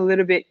getting a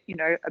little bit,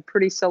 a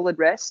pretty solid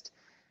rest.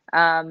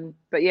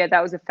 But yeah,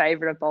 that was a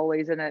favorite of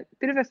Bowley's, and a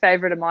bit of a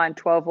favorite of mine,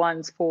 12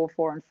 ones, 4,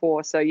 4, and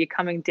 4. So you're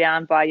coming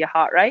down by your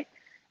heart rate,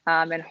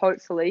 and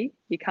hopefully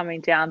you're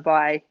coming down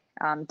by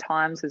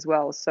times as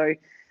well. So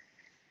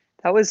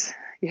that was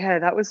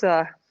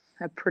a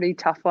pretty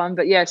tough one.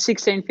 But yeah,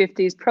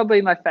 1650 is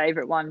probably my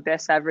favorite one,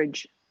 best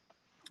average.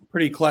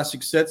 Pretty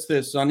classic sets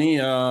there, Sonny.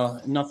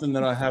 Nothing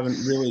that I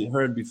haven't really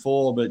heard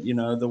before, but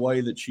the way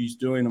that she's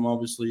doing them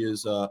obviously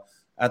is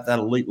at that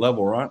elite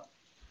level, right?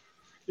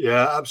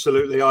 Yeah,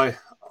 absolutely.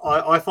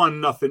 I find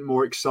nothing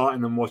more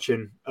exciting than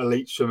watching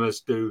elite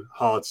swimmers do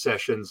hard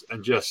sessions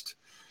and just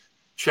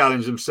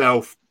challenge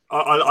themselves.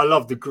 I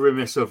love the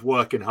grimace of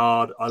working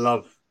hard. I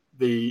love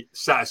the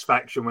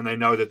satisfaction when they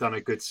know they've done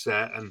a good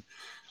set, and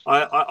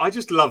I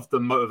just love the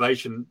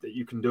motivation that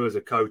you can do as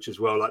a coach as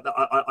well. Like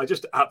I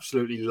just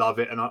absolutely love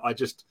it, and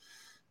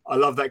I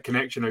love that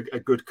connection a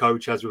good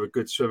coach has with a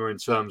good swimmer in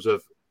terms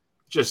of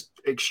just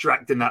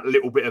extracting that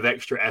little bit of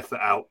extra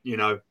effort out.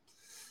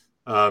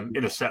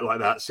 In a set like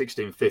that,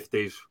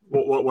 1650s.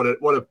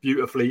 What a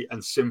beautifully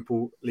and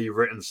simply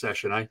written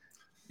session, eh?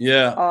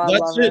 Yeah,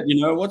 that's it.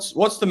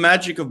 What's the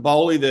magic of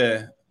Bowley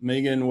there,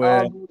 Megan?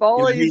 Where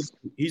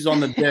he's on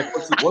the deck.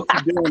 What's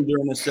he doing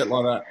during a set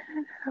like that?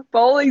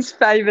 Bowley's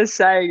famous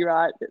saying,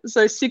 right?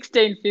 So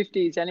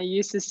 1650s, and he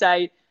used to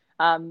say,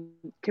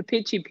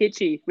 "Capichi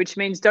pitchy," which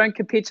means don't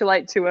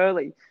capitulate too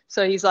early.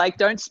 So he's like,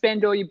 don't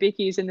spend all your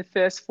bickies in the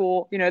first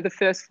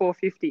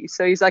 450.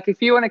 So he's like,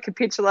 if you want to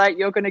capitulate,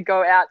 you're going to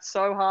go out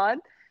so hard.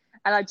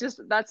 And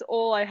that's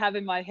all I have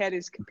in my head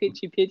is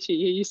capichi pitchy.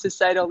 He used to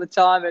say it all the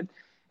time. And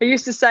he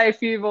used to say a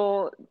few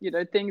more,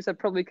 things I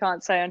probably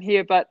can't say on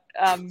here, but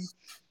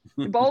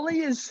Bowley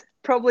is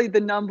probably the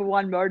number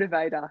one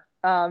motivator.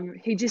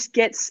 He just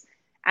gets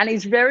And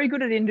he's very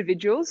good at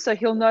individuals. So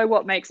he'll know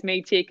what makes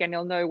me tick, and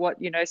he'll know what,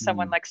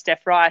 someone like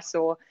Steph Rice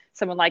or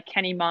someone like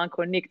Kenny Monk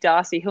or Nick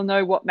Darcy, he'll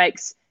know what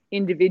makes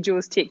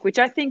individuals tick, which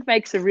I think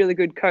makes a really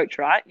good coach,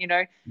 right?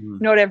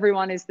 Not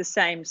everyone is the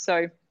same.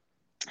 So,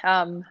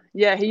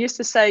 he used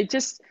to say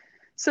just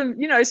some,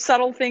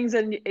 subtle things,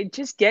 and it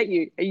just get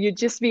you. You'd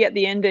just be at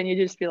the end and you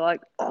just be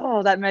like,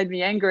 oh, that made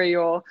me angry,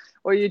 or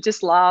you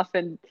just laugh.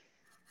 And,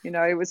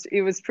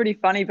 it was pretty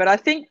funny. But I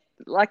think,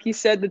 like you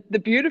said, the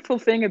beautiful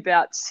thing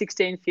about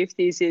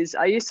 1650s is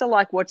I used to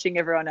like watching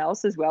everyone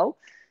else as well,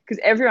 because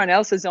everyone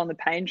else is on the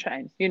pain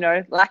train.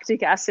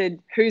 Lactic acid,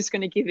 who's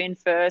going to give in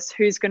first,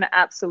 who's going to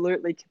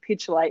absolutely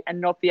capitulate and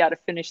not be able to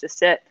finish the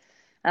set,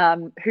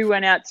 who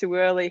went out too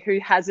early, who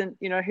hasn't,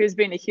 who's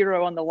been a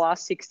hero on the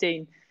last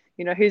 16,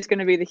 who's going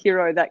to be the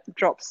hero that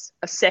drops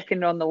a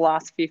second on the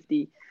last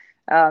 50.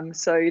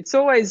 So it's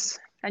always,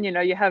 and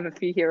you have a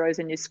few heroes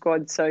in your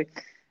squad. So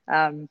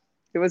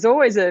it was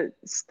always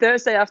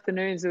Thursday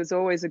afternoons. It was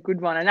always a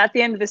good one. And at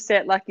the end of the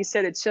set, like you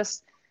said, it's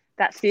just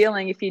that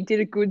feeling. If you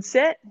did a good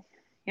set,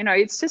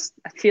 it's just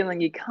a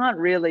feeling you can't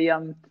really,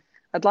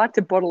 I'd like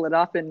to bottle it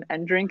up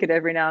and drink it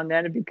every now and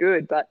then. It'd be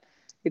good, but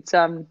it's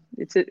a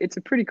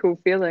pretty cool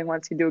feeling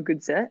once you do a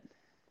good set.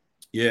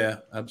 Yeah,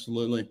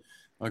 absolutely.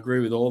 I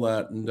agree with all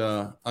that. And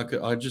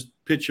I just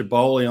picture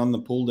Bowley on the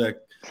pool deck.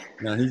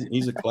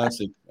 He's a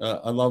classic.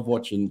 I love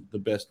watching the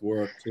best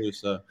work too.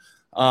 So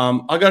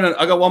I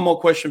got one more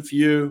question for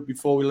you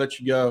before we let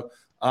you go.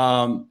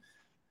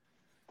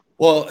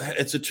 Well,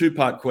 it's a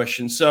two-part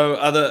question. So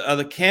are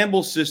the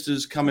Campbell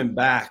sisters coming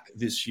back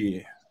this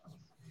year?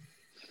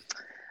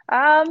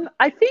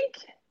 I think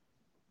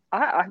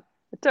I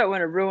don't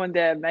want to ruin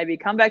their maybe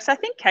comebacks. I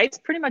think Kate's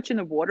pretty much in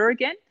the water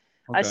again.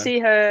 Okay. I see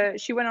her.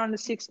 She went on a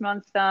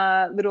 6-month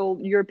little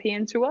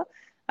European tour.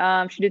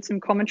 She did some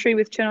commentary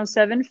with Channel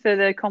 7 for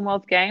the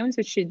Commonwealth Games,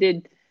 which she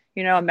did,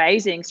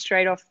 amazing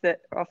straight off the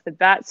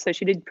bat. So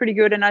she did pretty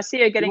good. And I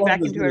see her getting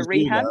back into her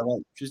rehab.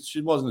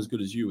 She wasn't as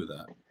good as you with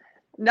that.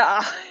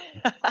 No,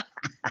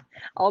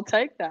 I'll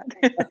take that.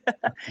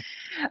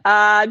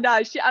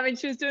 No,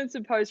 she was doing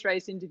some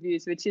post-race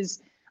interviews, which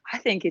is, I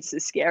think it's the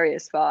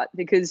scariest part,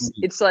 because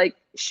it's like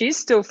she's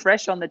still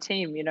fresh on the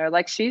team,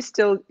 like she's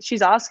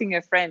asking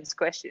her friends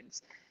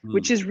questions,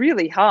 which is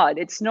really hard.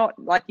 It's not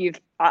like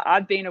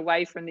I've been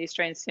away from the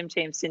Australian sim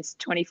team since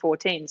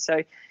 2014.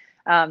 So,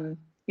 some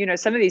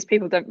of these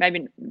people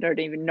don't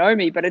even know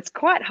me, but it's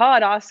quite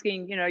hard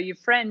asking, your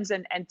friends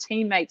and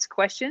teammates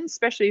questions,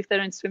 especially if they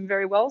don't swim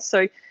very well.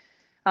 So,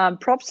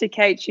 props to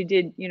Kate. She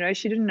did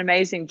an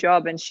amazing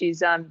job, and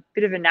she's a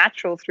bit of a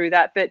natural through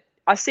that. But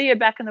I see her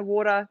back in the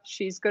water.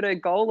 She's got a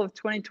goal of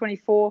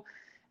 2024.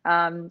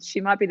 She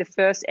might be the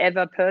first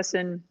ever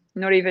person,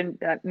 not even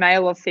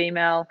male or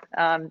female,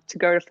 to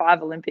go to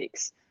 5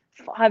 Olympics.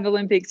 5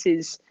 Olympics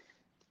is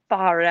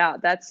far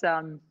out. That's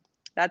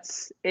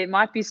it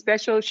might be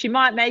special. She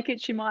might make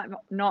it, she might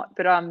not,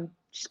 but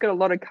she's got a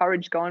lot of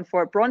courage going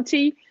for it.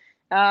 Bronte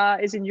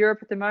is in Europe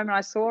at the moment.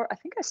 I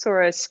think I saw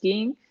her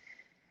skiing,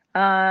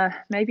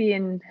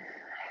 maybe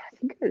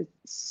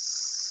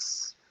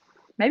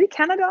maybe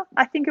Canada,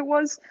 I think it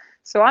was.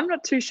 So I'm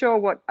not too sure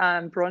what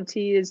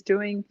Bronte is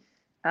doing.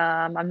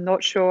 I'm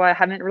not sure. I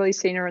haven't really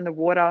seen her in the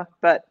water,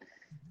 but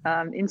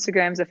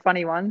Instagram's a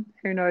funny one.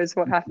 Who knows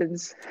what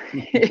happens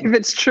if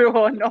it's true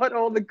or not,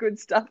 all the good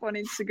stuff on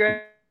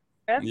Instagram.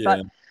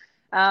 Yeah.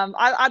 But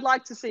I'd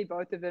like to see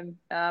both of them.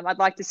 I'd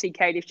like to see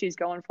Kate, if she's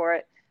going for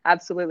it,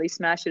 absolutely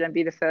smash it and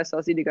be the first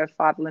Aussie to go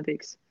 5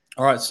 Olympics.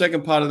 All right,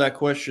 second part of that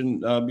question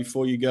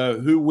before you go.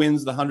 Who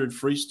wins the 100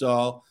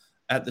 freestyle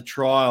at the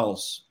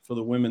trials for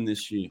the women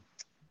this year?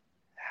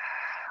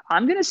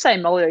 I'm going to say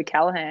Molly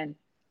O'Callaghan.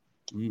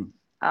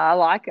 I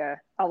like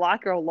her. I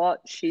like her a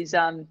lot. She's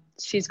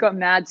got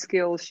mad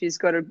skills. She's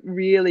got a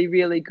really,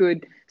 really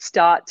good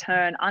start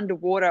turn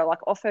underwater,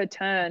 like off her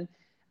turn.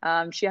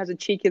 She has a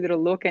cheeky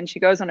little look, and she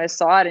goes on her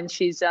side, and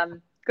she's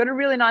got a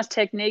really nice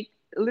technique,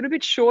 a little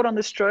bit short on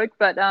the stroke,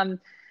 but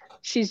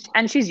she's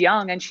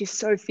young and she's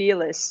so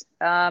fearless.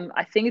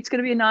 I think it's going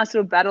to be a nice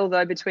little battle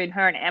though between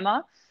her and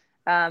Emma.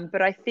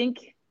 But I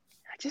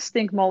just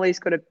think Molly's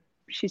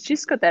she's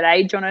just got that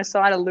age on her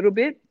side a little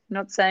bit.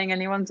 Not saying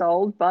anyone's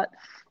old, but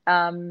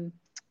I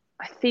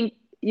think,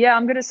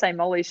 I'm going to say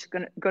Molly's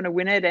going to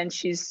win it, and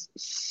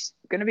she's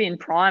going to be in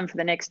prime for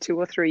the next 2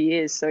 or 3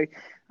 years. So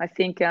I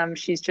think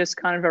she's just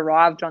kind of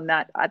arrived on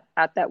that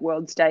at that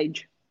world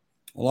stage.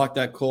 I like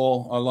that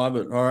call. I love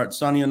it. All right,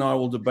 Sonny and I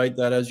will debate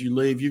that as you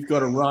leave. You've got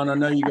to run. I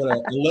know you've got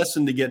a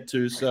lesson to get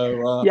to.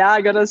 So yeah, I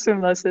got a swim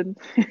lesson.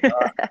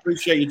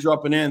 Appreciate you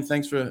dropping in.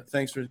 Thanks for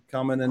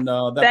coming. And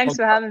thanks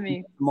for having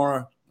me.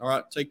 Tomorrow. All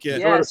right, take care.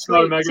 Yeah,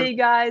 sweet. See you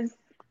guys.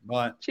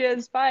 Bye.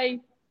 Cheers. Bye.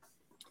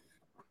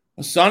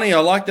 Sonny, I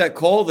like that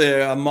call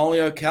there.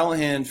 Molly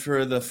O'Callaghan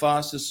for the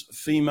fastest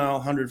female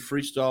 100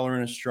 freestyler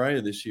in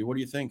Australia this year. What do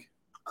you think?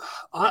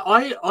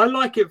 I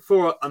like it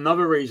for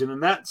another reason,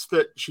 and that's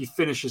that she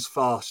finishes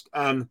fast.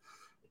 And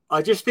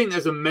I just think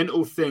there's a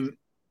mental thing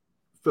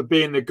for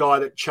being the guy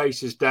that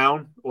chases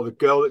down or the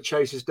girl that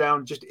chases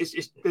down. Just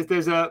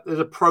there's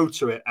a pro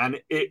to it, and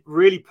it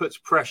really puts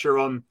pressure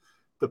on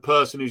the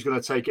person who's going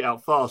to take it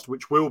out fast,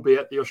 which will be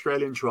at the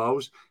Australian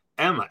trials.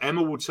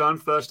 Emma will turn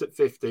first at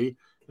 50,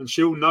 and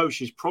she'll know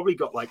she's probably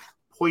got like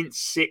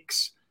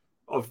 0.6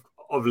 of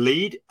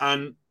lead,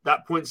 and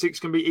that 0.6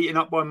 can be eaten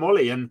up by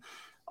Molly. And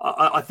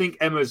I think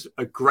Emma's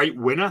a great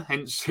winner,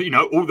 hence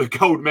all the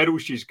gold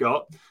medals she's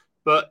got.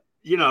 But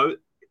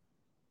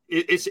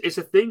it's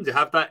a thing to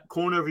have that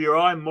corner of your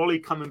eye. Molly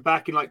coming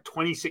back in like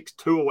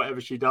 26.2 or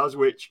whatever she does,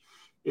 which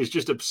is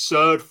just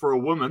absurd for a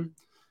woman.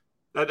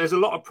 There's a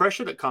lot of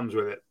pressure that comes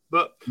with it.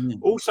 But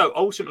also,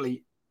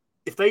 ultimately,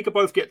 if they could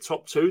both get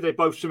top 2, they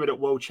both submit at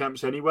world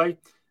champs anyway.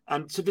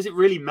 And so does it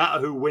really matter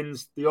who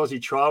wins the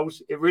Aussie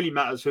trials? It really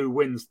matters who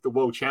wins the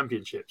world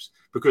championships,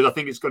 because I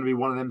think it's going to be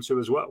one of them two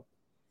as well.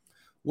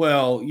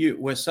 Well,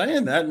 we're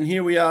saying that, and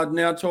here we are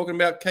now talking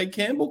about Kate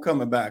Campbell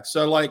coming back.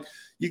 So, like,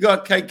 you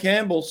got Kate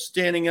Campbell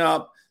standing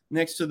up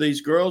next to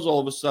these girls all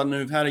of a sudden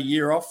who've had a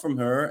year off from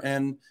her,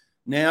 and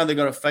now they've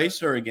got to face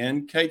her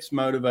again. Kate's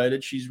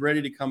motivated. She's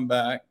ready to come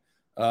back.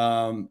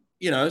 So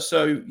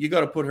you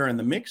got to put her in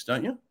the mix,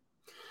 don't you?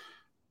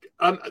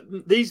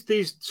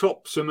 These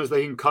top swimmers,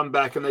 they can come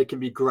back and they can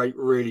be great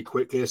really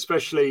quickly,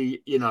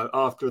 especially,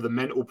 after the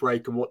mental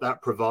break and what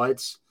that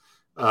provides.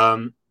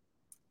 And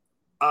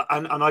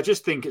I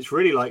just think it's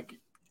really like,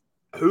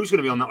 who's going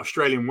to be on that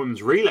Australian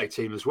women's relay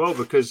team as well?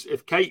 Because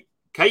if Kate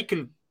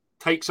can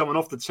take someone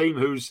off the team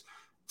who's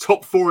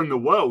top 4 in the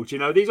world,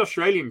 these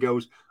Australian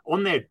girls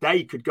on their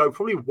day could go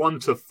probably 1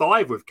 to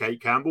 5 with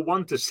Kate Campbell,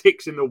 1 to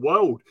 6 in the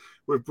world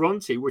with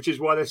Bronte, which is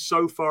why they're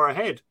so far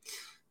ahead.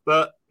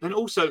 But then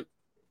also,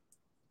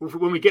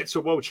 when we get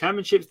to World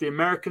Championships, the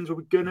Americans will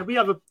be good.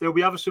 There'll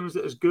be other swimmers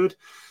that are as good.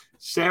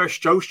 Sarah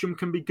Strostrom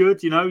can be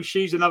good.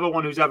 She's another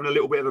one who's having a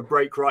little bit of a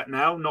break right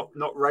now,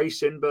 not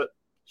racing, but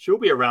she'll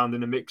be around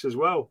in the mix as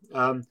well.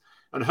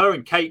 And her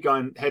and Kate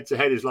going head to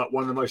head is like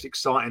one of the most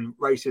exciting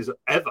races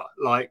ever.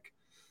 Like,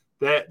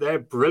 they're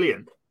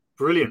brilliant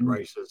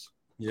racers.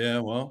 Yeah,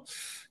 well,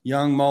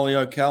 young Molly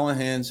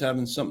O'Callaghan's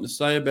having something to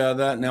say about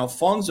that. Now,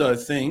 Alfonso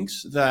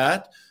thinks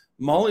that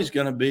Molly's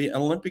going to be an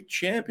Olympic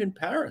champ in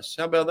Paris.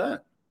 How about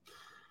that?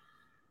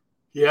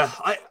 Yeah,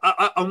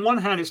 I on one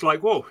hand, it's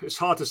like, whoa, it's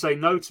hard to say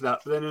no to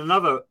that. But then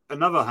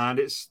another hand,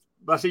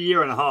 that's a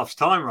year and a half's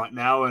time right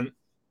now, and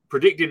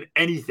predicting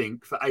anything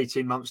for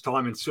 18 months'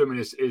 time in swimming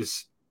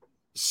is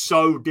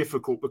so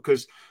difficult,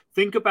 because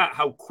think about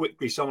how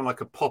quickly someone like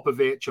a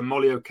Popovic and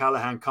Molly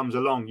O'Callaghan comes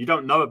along. You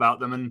don't know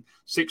about them, and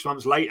 6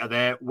 months later,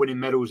 they're winning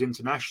medals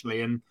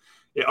internationally. And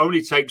it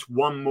only takes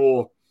one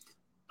more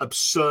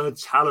absurd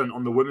talent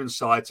on the women's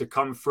side to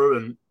come through,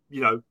 and,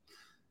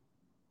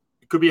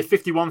 it could be a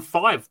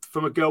 51.5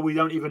 from a girl we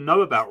don't even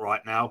know about right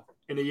now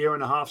in a year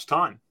and a half's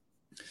time.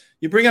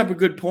 You bring up a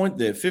good point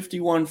there,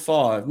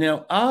 51.5.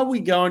 Now, are we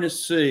going to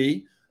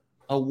see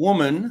a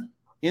woman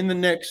in the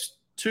next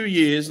 2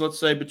 years, let's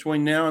say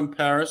between now and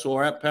Paris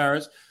or at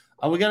Paris,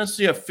 are we going to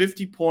see a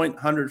 50-point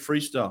 100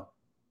 freestyle?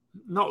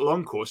 Not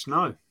long course,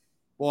 no.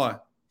 Why?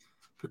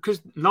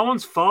 Because no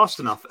one's fast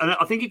enough. And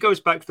I think it goes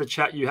back to the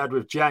chat you had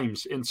with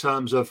James in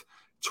terms of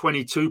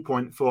 22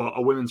 point for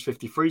a women's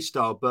 50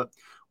 freestyle. But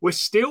we're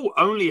still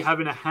only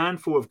having a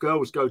handful of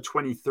girls go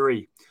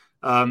 23.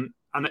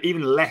 And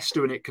even less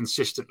doing it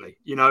consistently.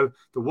 The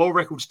world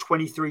record's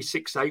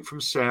 23.68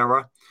 from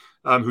Sarah,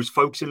 who's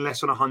focusing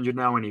less on 100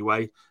 now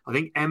anyway. I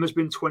think Emma's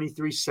been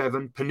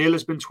 23.7.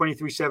 Penilla's been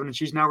 23.7, and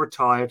she's now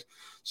retired.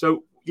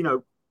 So,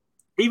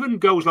 even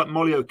girls like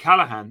Molly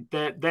O'Callaghan,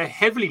 they're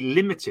heavily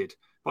limited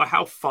by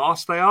how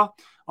fast they are.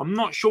 I'm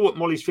not sure what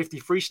Molly's 50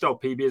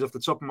 freestyle PB is off the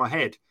top of my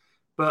head,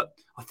 but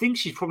I think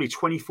she's probably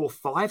 24.5,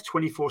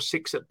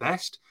 24.6 at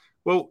best.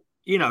 Well,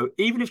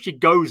 even if she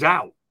goes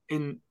out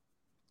in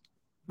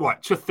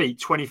to feet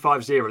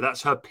 25.0,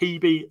 that's her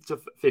PB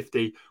to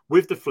 50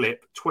 with the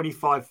flip,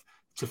 25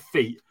 to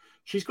feet.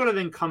 She's got to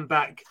then come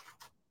back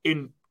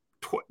in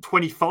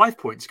 25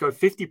 points, go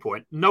 50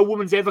 point. No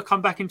woman's ever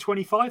come back in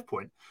 25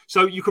 point.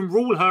 So you can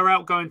rule her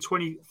out going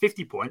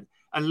 50 point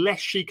unless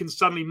she can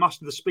suddenly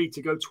muster the speed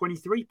to go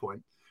 23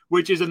 point,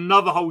 which is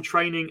another whole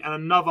training and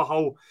another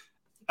whole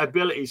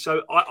ability.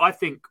 So I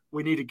think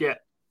we need to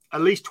get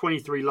at least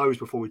 23 lows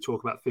before we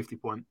talk about 50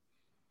 point.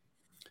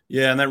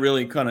 Yeah, and that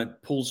really kind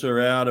of pulls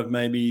her out of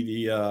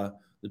maybe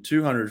the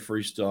 200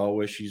 freestyle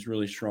where she's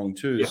really strong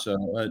too. Yeah. So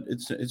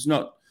it's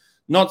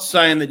not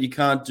saying that you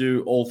can't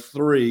do all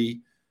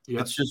three.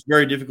 Yeah. It's just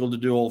very difficult to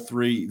do all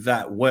three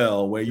that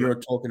well, where you're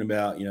talking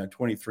about,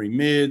 23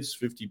 mids,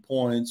 50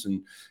 points,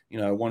 and,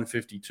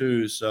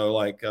 152. So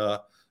like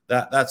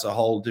that's a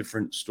whole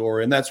different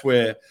story. And that's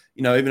where,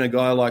 even a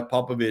guy like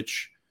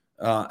Popovic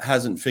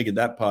hasn't figured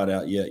that part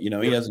out yet.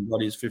 He hasn't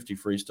got his 50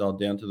 freestyle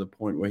down to the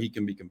point where he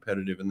can be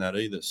competitive in that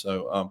either.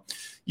 So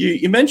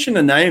you mentioned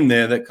a name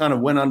there that kind of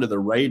went under the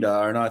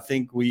radar, and I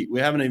think we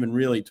haven't even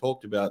really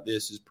talked about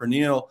this, is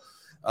Pernille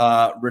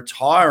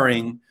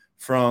retiring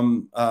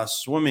from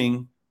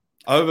swimming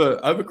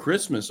over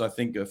Christmas, I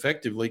think,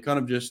 effectively, kind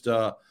of just,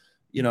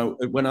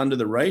 it went under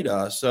the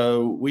radar.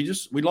 So we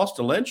lost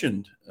a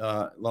legend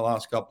the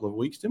last couple of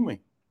weeks, didn't we?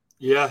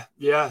 Yeah.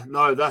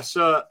 No, that's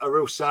a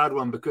real sad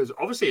one because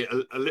obviously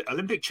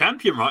Olympic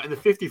champion, right, in the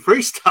 50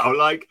 freestyle.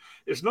 Like,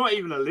 it's not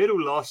even a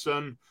little loss.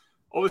 And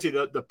obviously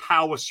the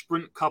power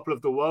sprint couple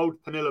of the world,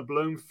 Pernilla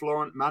Bloom,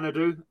 Florent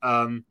Manodou,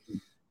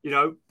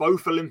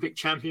 both Olympic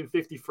champion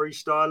 50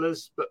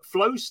 freestylers, but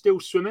Flo's still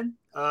swimming.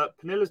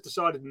 Pernilla's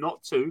decided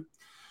not to,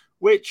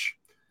 which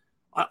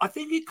I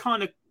think it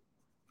kind of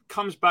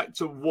comes back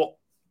to what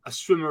a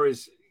swimmer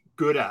is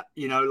good at.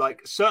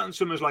 Like certain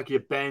swimmers like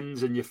your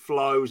Bens and your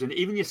Flows and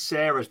even your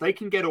Sarahs, they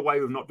can get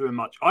away with not doing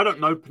much. I don't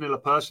know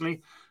Pernilla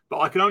personally, but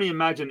I can only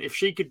imagine if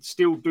she could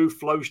still do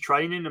Flows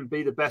training and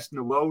be the best in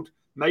the world,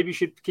 maybe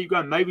she'd keep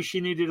going. Maybe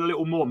she needed a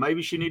little more.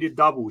 Maybe she needed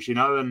doubles,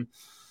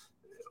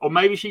 or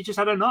maybe she just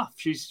had enough.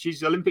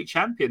 She's Olympic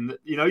champion.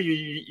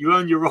 You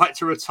earn your right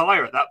to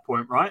retire at that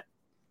point, right?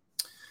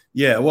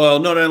 Yeah. Well,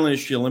 not only is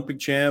she Olympic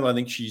champ, I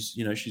think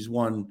she's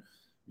won,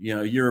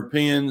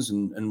 Europeans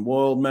and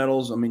world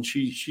medals. I mean,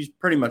 she's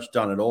pretty much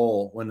done it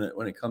all when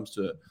it comes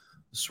to the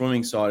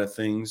swimming side of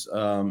things.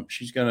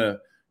 She's going to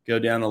go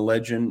down a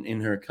legend in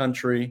her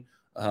country.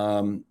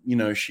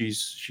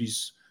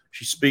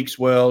 She speaks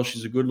well.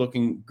 She's a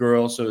good-looking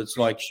girl, so it's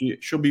like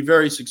she'll be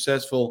very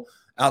successful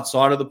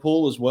outside of the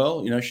pool as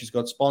well. She's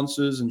got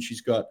sponsors and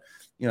she's got,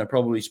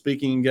 probably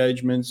speaking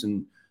engagements,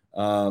 and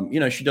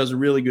she does a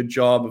really good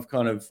job of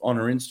kind of on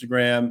her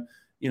Instagram,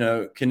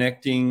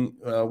 connecting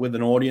with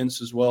an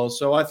audience as well.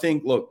 So I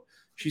think, look,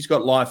 she's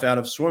got life out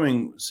of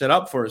swimming set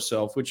up for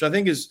herself, which I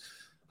think is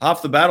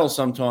half the battle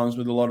sometimes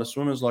with a lot of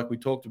swimmers, like we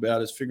talked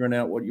about, is figuring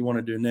out what you want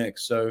to do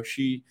next. So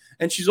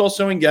she's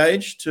also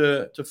engaged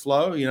to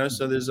Flo,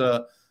 so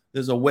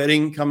there's a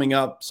wedding coming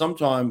up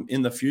sometime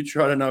in the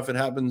future. I don't know if it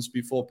happens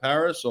before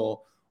Paris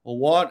or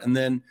what. And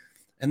then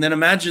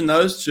imagine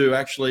those two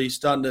actually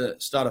starting to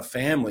start a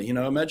family.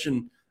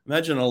 Imagine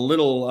a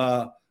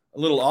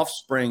little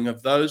offspring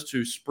of those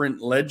two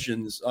sprint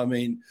legends. I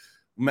mean,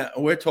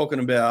 we're talking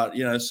about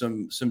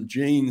some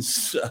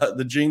genes,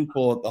 the gene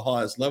pool at the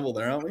highest level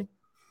there, aren't we?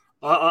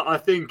 I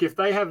think if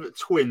they have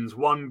twins,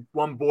 one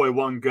boy,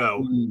 one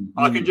girl,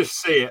 I can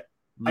just see it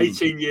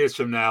 18 years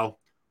from now,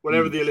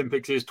 whatever the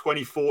Olympics is,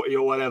 2040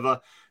 or whatever,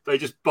 they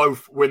just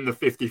both win the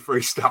 50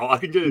 freestyle.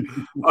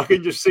 I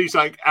can just see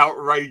something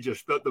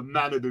outrageous that the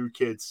Manodou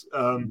kids.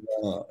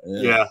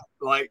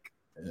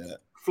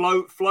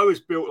 Flo is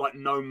built like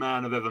no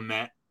man I've ever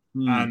met,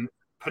 and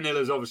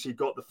Pernilla's obviously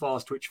got the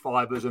fast twitch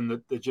fibers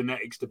and the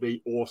genetics to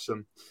be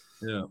awesome.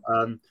 Yeah.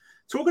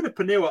 Talking to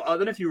Pernilla, I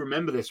don't know if you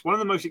remember this. One of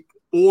the most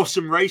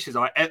awesome races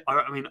I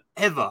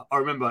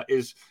remember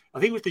is,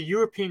 I think it was the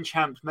European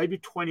Champs, maybe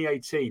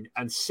 2018,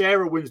 and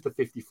Sarah wins the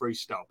 50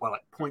 freestyle by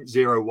like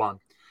 0.01.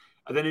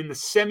 And then in the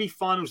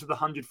semi-finals of the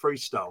 100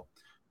 freestyle,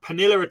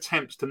 Pernilla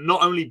attempts to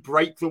not only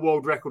break the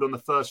world record on the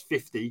first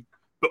 50,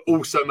 but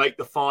also make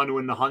the final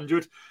in the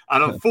 100.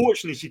 And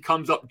unfortunately, she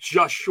comes up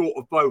just short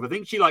of both. I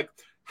think she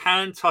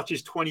hand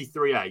touches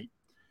 23.8.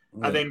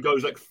 And then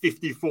goes like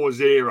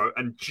 54-0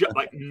 and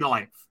like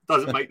ninth,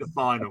 doesn't make the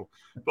final.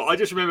 But I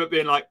just remember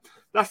being like,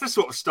 that's the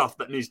sort of stuff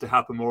that needs to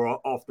happen more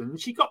often. And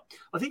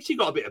I think she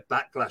got a bit of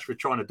backlash for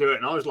trying to do it.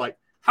 And I was like,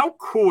 how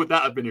cool would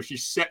that have been if she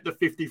set the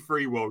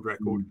 53 world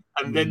record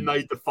and then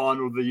made the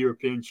final of the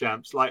European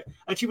Champs?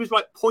 And she was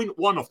like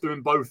 0.1 off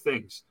doing both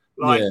things.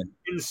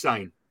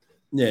 Insane.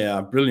 Yeah,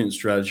 brilliant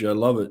strategy. I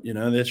love it.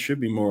 There should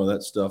be more of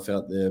that stuff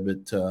out there,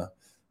 but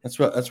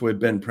that's where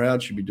Ben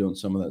Proud should be doing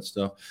some of that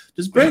stuff.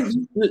 Does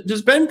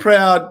Ben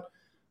Proud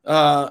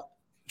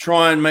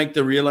try and make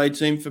the relay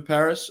team for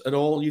Paris at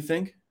all, you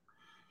think?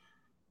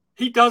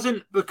 He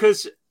doesn't,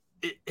 because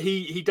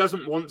he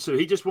doesn't want to.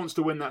 He just wants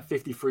to win that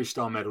 50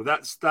 freestyle medal.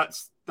 That's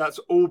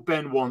all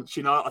Ben wants.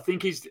 I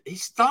think he's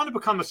starting to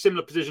become a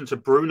similar position to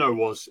Bruno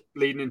was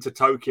leading into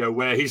Tokyo,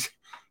 where he's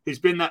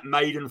been that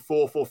maiden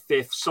fourth or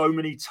fifth so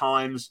many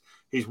times.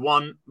 He's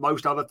won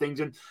most other things,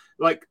 and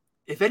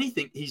if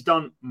anything, he's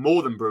done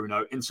more than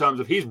Bruno in terms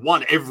of he's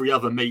won every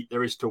other meet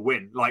there is to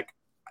win. Like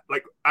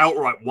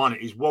outright won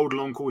it. He's world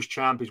long course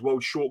champ, he's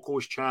world short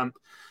course champ,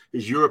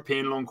 he's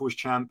European long course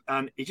champ,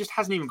 and he just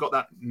hasn't even got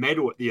that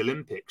medal at the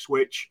Olympics,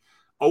 which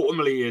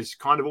ultimately is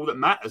kind of all that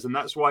matters. And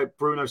that's why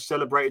Bruno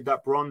celebrated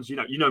that bronze. You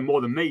know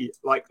more than me,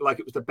 like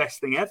it was the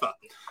best thing ever.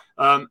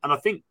 And I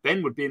think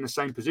Ben would be in the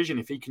same position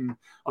if he can.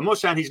 I'm not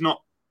saying he's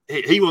not.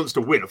 He wants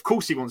to win. Of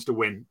course he wants to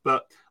win.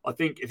 But I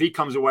think if he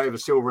comes away with a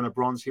silver and a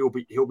bronze, he'll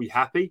be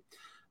happy.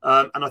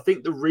 And I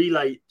think the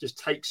relay just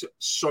takes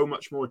so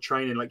much more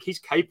training. Like, he's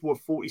capable of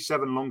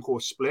 47 long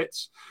course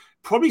splits,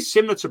 probably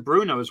similar to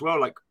Bruno as well.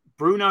 Like,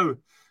 Bruno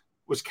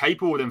was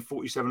capable of them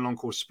 47 long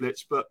course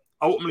splits, but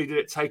ultimately, did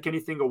it take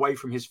anything away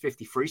from his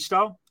 50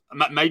 freestyle?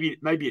 Maybe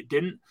it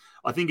didn't.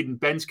 I think in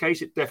Ben's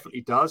case, it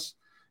definitely does.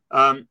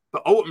 But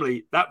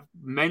ultimately, that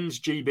men's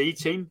GB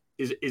team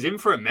is in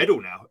for a medal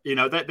now.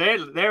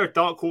 They're a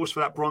dark horse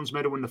for that bronze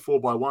medal in the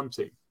 4x1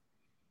 team.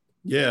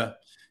 Yeah,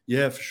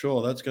 for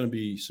sure. That's going to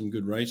be some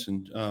good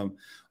racing. I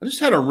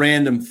just had a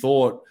random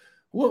thought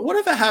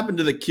Whatever happened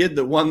to the kid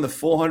that won the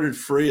 400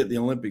 free at the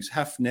Olympics?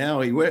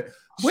 Hafnaoui,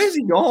 where's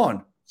he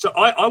gone? So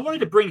I wanted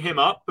to bring him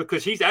up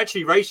because he's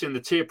actually racing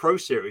the Tier Pro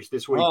Series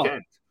this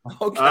weekend.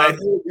 Okay, there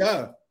we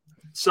go.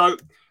 So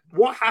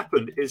what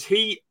happened is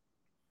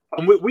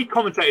and we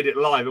commentated it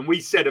live, and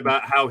we said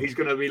about how he's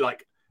going to be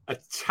like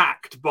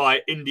attacked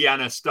by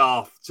Indiana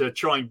staff to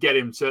try and get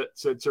him to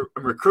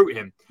recruit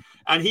him.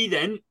 And he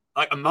then,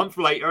 like a month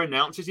later,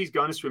 announces he's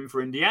going to swim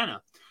for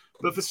Indiana.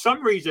 But for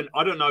some reason,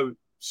 I don't know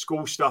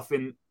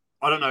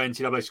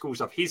NCAA school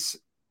stuff. His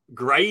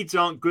grades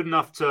aren't good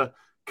enough to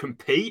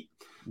compete.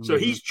 So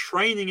he's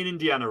training in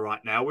Indiana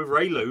right now with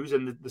Ray Lewis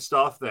and the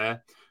staff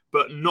there,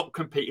 but not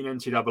competing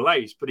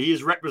NCAAs. But he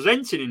is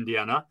representing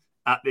Indiana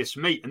at this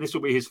meet, and this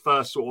will be his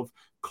first sort of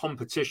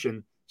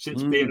competition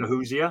since being a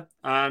Hoosier.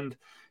 And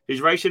he's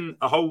racing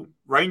a whole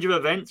range of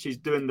events. He's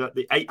doing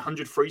the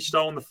 800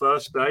 freestyle on the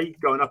first day,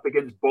 going up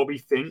against Bobby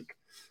Fink.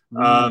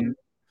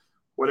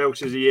 What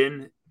else is he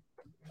in?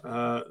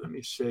 Let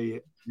me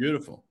see.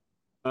 Beautiful.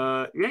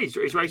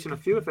 He's racing a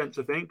few events,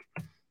 I think.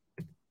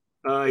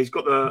 He's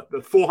got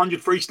the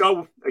 400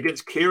 freestyle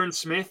against Kieran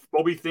Smith,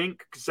 Bobby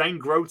Fink, Zane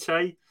Grote.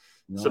 Nice.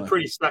 It's a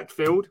pretty stacked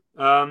field.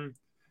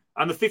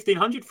 And the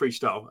 1500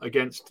 freestyle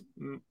against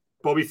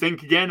Bobby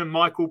Fink again and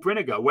Michael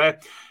Brinegar, where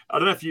I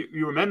don't know if you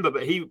remember,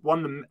 but he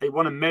won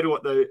a medal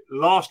at the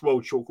last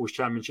World Short Course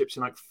Championships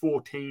in like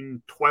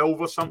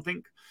 1412 or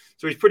something.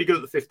 So he's pretty good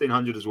at the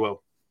 1500 as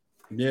well.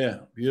 Yeah,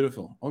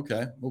 beautiful.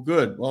 Okay, well,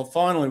 good. Well,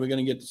 finally, we're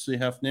going to get to see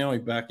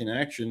Hafnaoui back in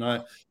action. I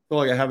feel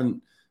like I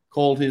haven't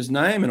called his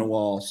name in a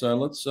while, so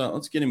let's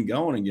get him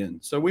going again.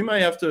 So we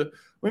may have to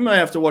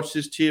watch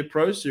this Tier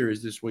Pro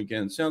Series this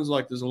weekend. Sounds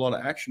like there's a lot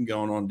of action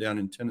going on down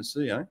in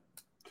Tennessee, eh?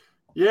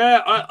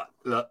 Yeah,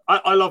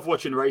 I love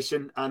watching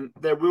racing, and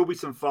there will be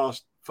some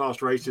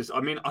fast races. I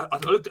mean, I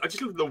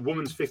just looked at the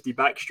women's 50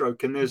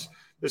 backstroke, and there's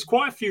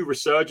quite a few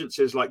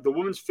resurgences. Like the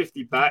women's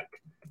 50 back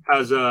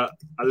has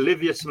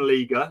Olivia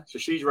Saliga, so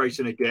she's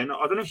racing again.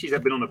 I don't know if she's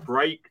been on a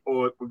break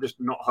or we've just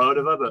not heard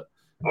of her, but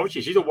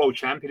obviously she's a world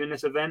champion in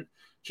this event.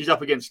 She's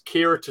up against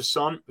Kira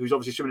Toussaint, who's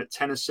obviously swimming at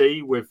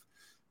Tennessee with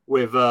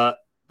that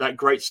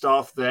great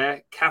staff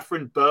there.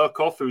 Catherine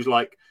Burkhoff, who's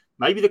like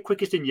maybe the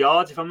quickest in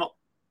yards, if I'm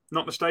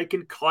not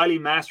mistaken.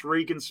 Kylie Mass,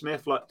 Regan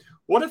Smith. Like,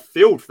 what a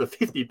field for the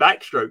 50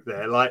 backstroke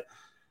there. Like,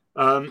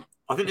 I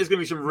think there's going to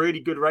be some really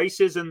good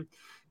races, and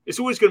it's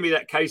always going to be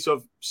that case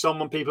of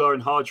people are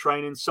in hard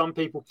training. Some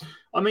people,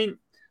 I mean,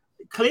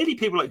 clearly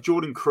people like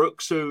Jordan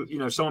Crooks, who,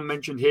 someone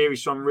mentioned here, he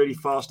swam really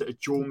fast at a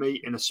dual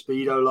meet in a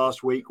Speedo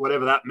last week,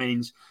 whatever that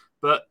means.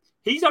 But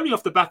he's only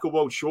off the back of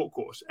World Short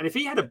Course. And if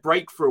he had a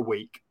break for a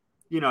week,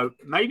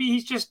 maybe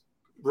he's just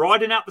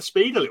riding out the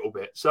speed a little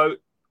bit. So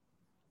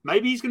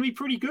maybe he's going to be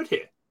pretty good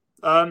here.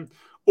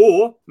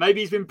 Or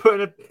maybe he's been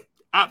putting an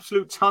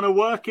absolute ton of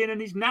work in and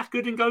he's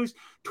knackered and goes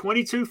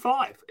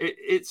 22.5.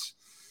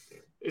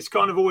 It's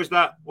kind of always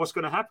that what's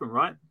going to happen,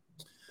 right?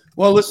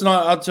 Well, listen,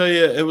 I'll tell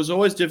you, it was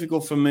always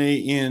difficult for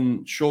me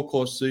in short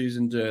course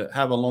season to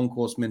have a long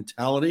course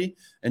mentality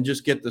and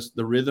just get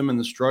the rhythm and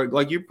the stroke.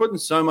 Like, you're putting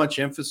so much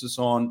emphasis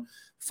on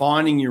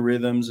finding your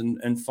rhythms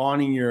and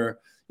finding your,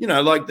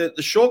 like the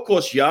short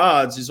course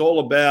yards is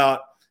all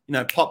about,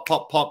 pop,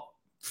 pop, pop,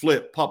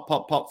 flip, pop,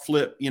 pop, pop,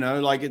 flip,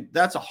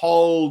 that's a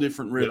whole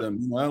different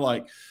rhythm,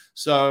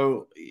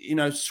 so,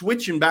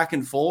 switching back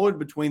and forward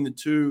between the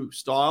two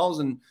styles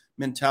and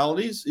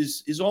mentalities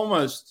is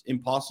almost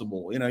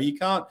impossible. You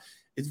can't,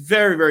 it's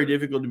very, very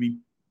difficult to be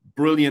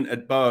brilliant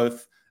at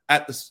both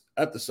at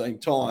the same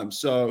time.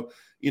 So,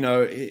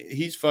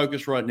 his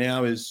focus right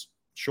now is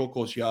short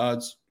course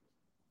yards.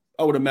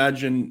 I would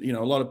imagine,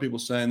 a lot of people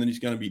saying that he's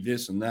going to be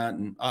this and that.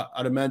 And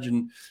I'd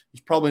imagine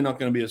he's probably not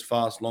going to be as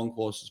fast long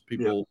course as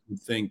people would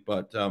think,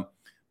 but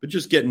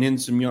just getting in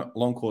some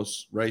long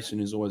course racing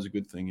is always a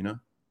good thing,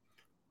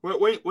 Well,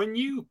 when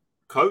you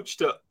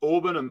coached at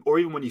Auburn, or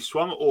even when you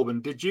swam at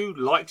Auburn, did you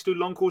like to do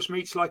long course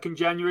meets like in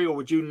January, or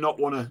would you not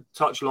want to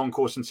touch long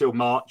course until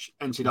March?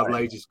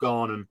 NCAA's is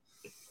gone, and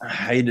I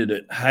hated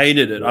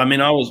it. I mean,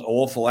 I was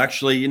awful.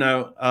 Actually,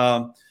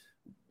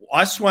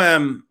 I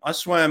swam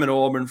at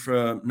Auburn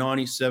from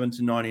 97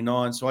 to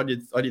 99, so I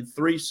did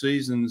 3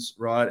 seasons,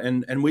 right?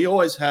 And we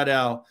always had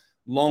our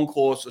long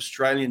course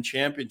Australian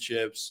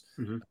championships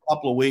a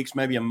couple of weeks,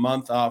 maybe a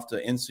month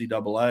after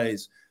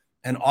NCAA's.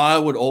 And I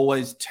would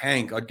always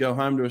tank. I'd go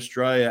home to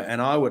Australia and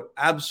I would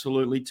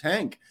absolutely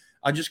tank.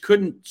 I just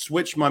couldn't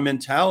switch my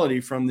mentality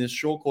from this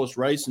short course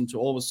racing to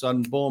all of a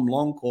sudden, boom,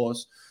 long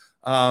course.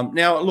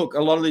 Now, look,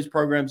 a lot of these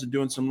programs are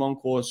doing some long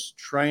course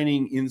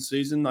training in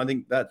season. I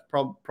think that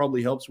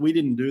probably helps. We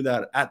didn't do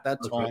that at that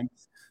time.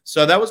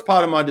 So that was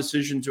part of my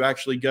decision to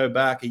actually go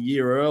back a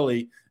year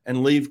early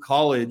and leave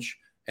college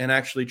and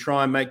actually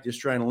try and make the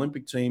Australian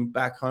Olympic team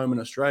back home in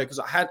Australia, because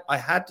I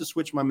had to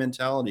switch my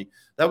mentality.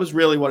 That was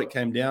really what it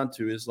came down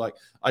to, is like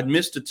I'd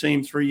missed a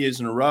team 3 years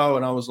in a row,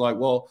 and I was like,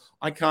 well,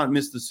 I can't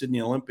miss the Sydney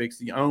Olympics.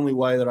 The only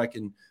way that I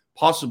can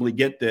possibly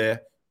get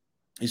there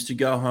is to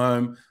go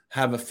home,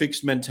 have a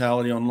fixed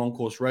mentality on long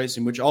course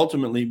racing, which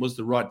ultimately was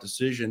the right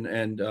decision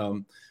and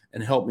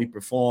helped me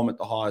perform at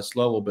the highest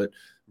level. But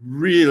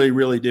really,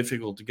 really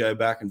difficult to go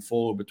back and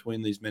forward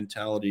between these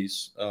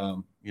mentalities,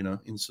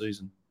 in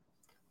season.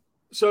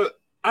 So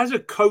as a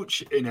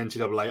coach in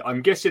NCAA,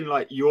 I'm guessing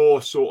like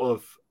your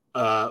sort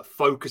of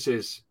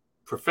focuses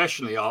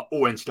professionally are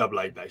all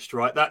NCAA based,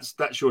 right?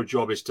 That's your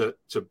job, is to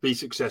be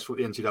successful at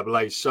the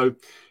NCAA. So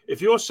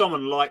if you're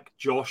someone like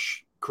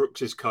Josh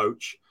Crooks'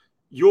 coach,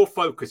 your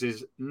focus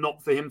is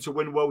not for him to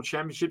win world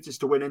championships, it's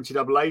to win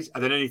NCAAs,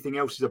 and then anything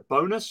else is a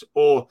bonus?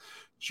 Or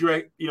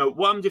do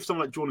what happens if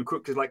someone like Jordan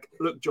Crooks is like,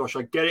 look, Josh,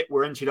 I get it,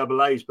 we're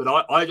NCAAs, but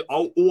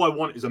all I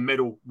want is a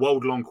medal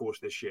world long course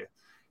this year.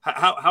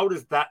 How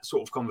does that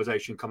sort of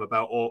conversation come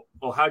about, or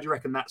how do you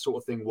reckon that sort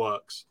of thing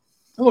works?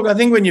 Look, I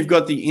think when you've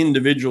got the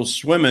individual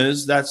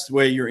swimmers, that's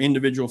where your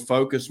individual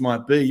focus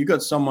might be. You've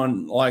got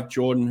someone like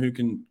Jordan who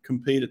can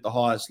compete at the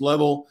highest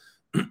level.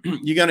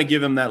 You're going to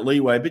give him that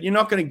leeway, but you're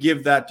not going to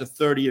give that to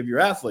 30 of your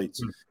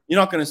athletes. You're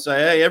not going to say,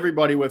 hey,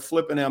 everybody, we're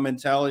flipping our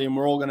mentality and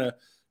we're all going to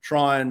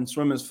try and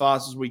swim as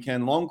fast as we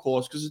can long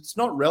course, because it's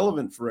not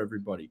relevant for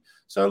everybody.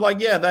 So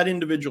that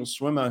individual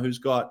swimmer who's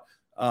got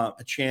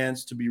a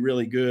chance to be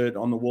really good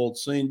on the world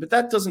scene, but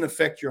that doesn't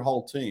affect your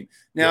whole team.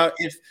 Now,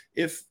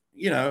 if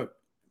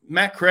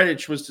Matt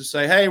Kredich was to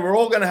say, hey, we're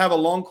all going to have a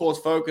long course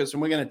focus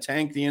and we're going to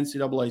tank the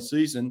NCAA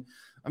season,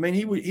 I mean,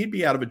 he'd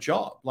be out of a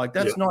job.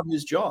 That's not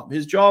his job.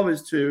 His job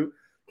is to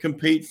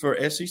compete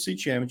for SEC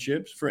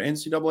championships, for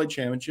NCAA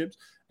championships,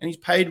 and he's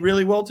paid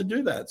really well to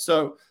do that.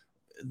 So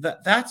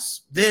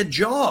that's their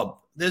job.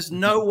 There's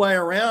no way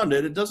around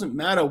it. It doesn't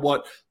matter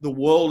what the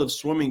world of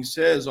swimming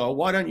says. Oh,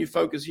 why don't you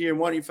focus here and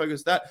why don't you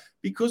focus that?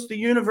 Because the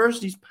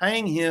university's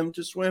paying him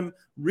to swim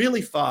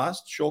really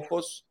fast short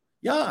course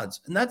yards,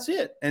 and that's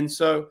it. And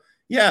so,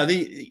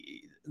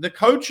 the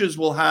coaches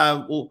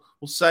will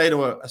say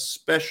to a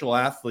special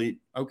athlete,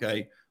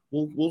 okay,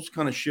 we'll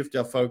kind of shift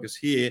our focus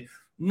here,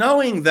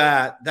 knowing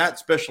that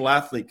special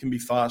athlete can be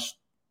fast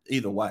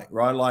either way,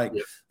 right?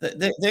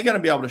 They're going to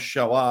be able to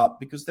show up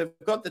because they've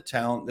got the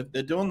talent,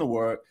 they're doing the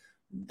work.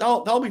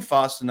 They'll be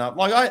fast enough.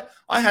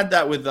 I had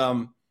that with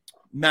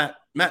Matt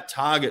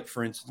Targett,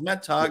 for instance.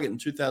 Matt Targett in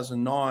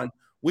 2009,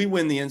 we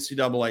win the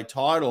NCAA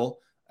title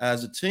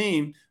as a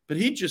team, but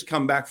he'd just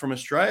come back from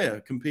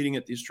Australia competing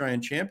at the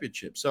Australian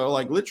Championship. So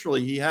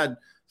literally he had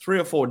 3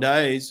 or 4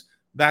 days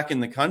back in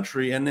the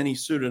country, and then he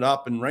suited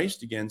up and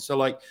raced again.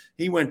 So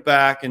he went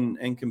back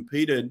and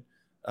competed,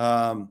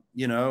 and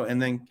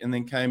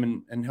then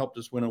came and helped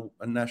us win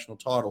a national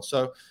title.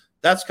 So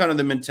that's kind of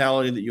the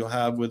mentality that you'll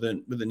have with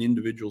an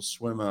individual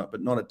swimmer,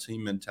 but not a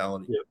team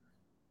mentality.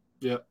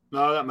 Yeah.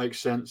 No, that makes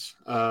sense.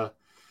 I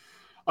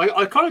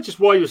kind of, just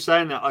while you were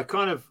saying that, I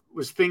kind of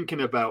was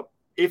thinking about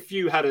if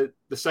you had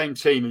the same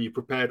team and you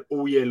prepared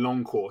all year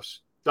long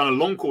course, done a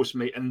long course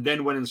meet, and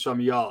then went in some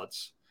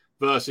yards,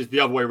 versus the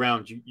other way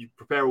around, you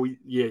prepare all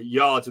year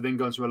yards and then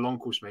go into a long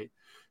course meet.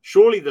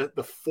 Surely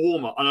the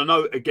former, and I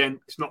know again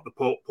it's not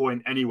the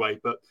point anyway,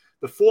 but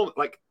the former,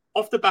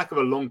 off the back of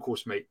a long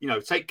course meet,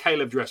 take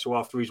Caleb Dressel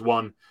after he's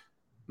won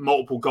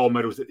multiple gold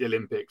medals at the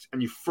Olympics,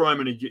 and you throw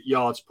him in a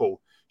yards pool.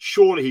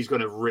 Surely he's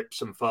going to rip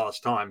some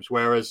fast times.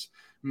 Whereas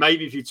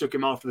maybe if you took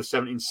him after the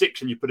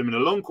 17.6 and you put him in a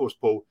long course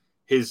pool,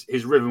 his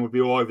rhythm would be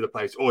all over the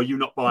place. Or are you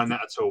not buying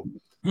that at all?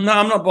 No,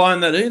 I'm not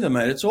buying that either,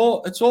 mate. It's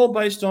all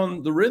based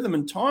on the rhythm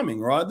and timing,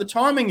 right? The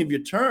timing of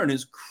your turn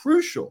is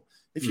crucial.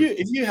 If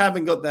you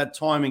haven't got that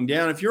timing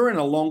down, if you're in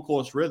a long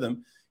course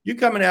rhythm, you're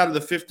coming out of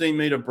the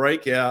 15-meter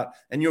breakout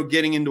and you're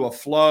getting into a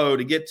flow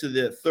to get to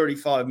the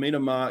 35-meter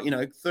mark,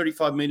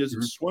 35 meters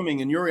of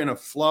swimming, and you're in a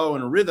flow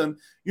and a rhythm.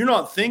 You're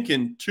not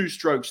thinking 2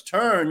 strokes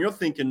turn. You're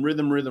thinking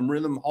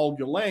rhythm, hold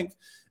your length.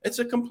 It's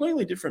a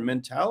completely different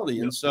mentality.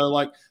 And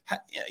so,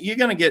 you're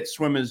going to get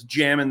swimmers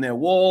jamming their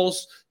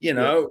walls,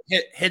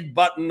 head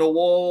butting the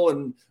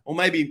wall, or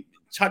maybe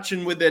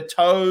touching with their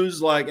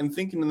toes, and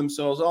thinking to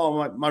themselves,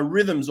 oh, my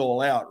rhythm's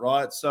all out,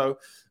 right? So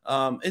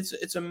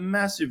it's a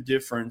massive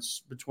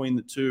difference between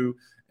the two,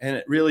 and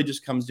it really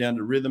just comes down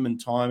to rhythm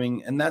and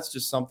timing, and that's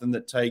just something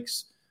that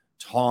takes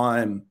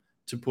time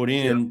to put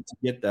in to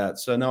get that.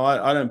 So no,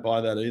 I don't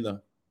buy that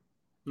either.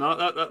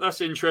 No,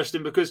 that's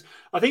interesting, because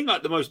I think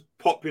the most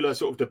popular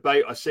sort of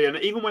debate I see, and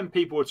even when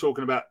people are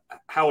talking about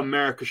how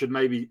America should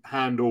maybe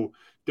handle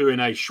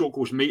doing a short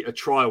course meet at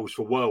trials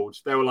for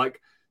worlds, they were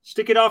like,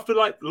 stick it after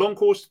long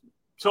course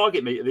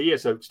target meet of the year.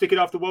 So stick it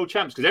after world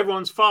champs, because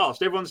everyone's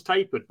fast, everyone's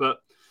tapered. But,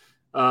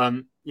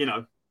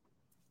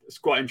 it's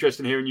quite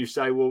interesting hearing you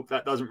say, well,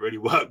 that doesn't really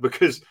work,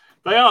 because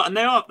they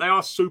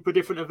are super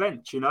different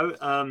events,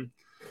 and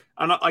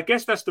I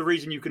guess that's the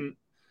reason you can,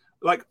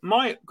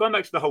 going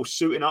back to the whole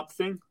suiting up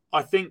thing,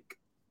 I think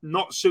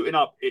not suiting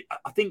up,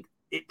 I think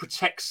it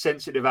protects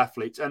sensitive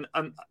athletes. And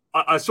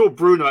I saw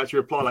Bruno actually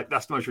reply,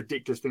 that's the most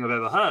ridiculous thing I've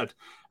ever heard.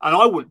 And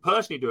I wouldn't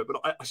personally do it,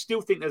 but I still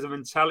think there's a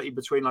mentality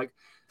between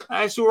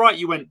it's all right,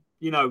 you went,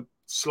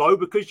 slow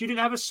because you didn't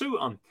have a suit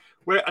on.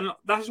 And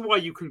that's why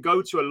you can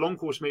go to a long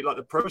course meet like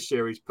the Pro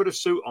Series, put a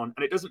suit on,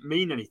 and it doesn't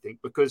mean anything,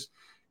 because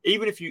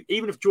even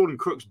if Jordan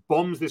Crooks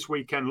bombs this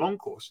weekend long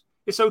course,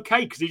 it's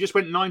okay, because he just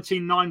went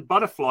 19.9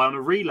 butterfly on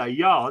a relay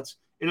yards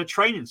in a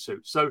training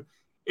suit. So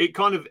it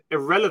kind of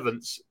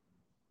irrelevance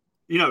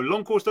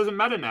long course doesn't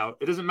matter now.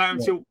 It doesn't matter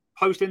until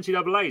post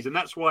NCAAs, and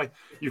that's why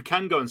you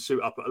can go and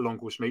suit up at a long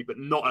course meet, but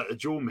not at a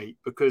dual meet,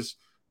 because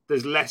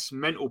there's less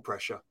mental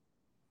pressure.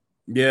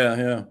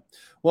 Yeah.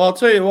 Well, I'll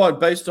tell you what,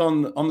 based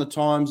on the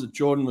times that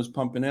Jordan was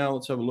pumping out,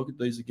 let's have a look at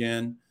these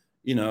again,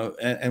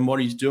 and what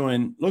he's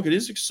doing. Look, it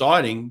is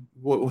exciting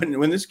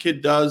when this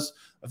kid does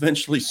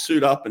eventually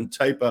suit up and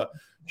taper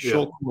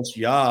short course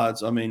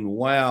yards. I mean,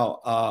 wow.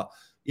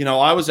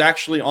 I was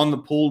actually on the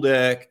pool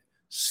deck,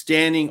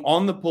 standing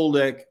on the pool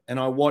deck, and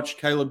I watched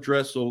Caleb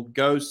Dressel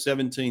go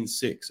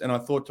 17.6. And I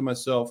thought to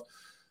myself,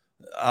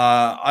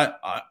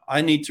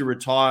 I need to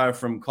retire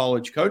from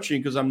college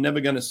coaching because I'm never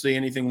going to see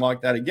anything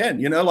like that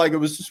again. It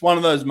was just one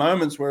of those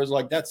moments where it's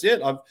like, that's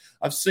it.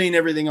 I've seen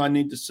everything I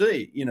need to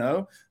see.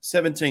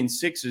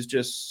 17.6 is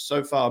just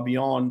so far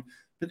beyond.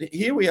 But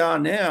here we are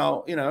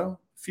now, a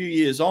few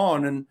years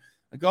on, and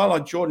a guy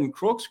like Jordan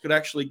Crooks could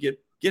actually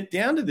get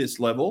down to this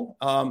level.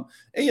 And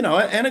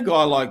a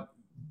guy like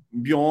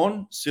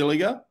Bjorn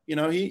Siliga,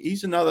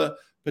 he's another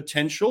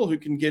potential who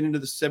can get into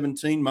the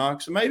 17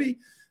 mark. So maybe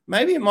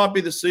it might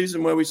be the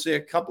season where we see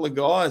a couple of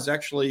guys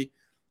actually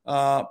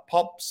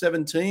pop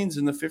 17s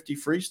in the 50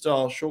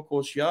 freestyle short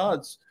course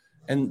yards.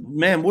 And,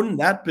 man, wouldn't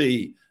that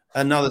be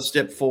another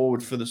step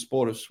forward for the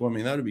sport of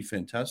swimming? That would be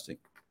fantastic.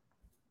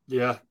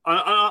 Yeah,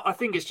 I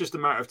think it's just a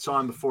matter of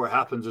time before it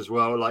happens as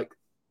well. Like,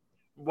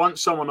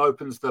 once someone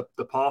opens the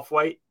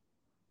pathway,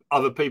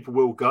 other people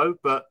will go.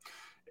 But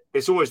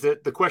it's always the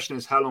question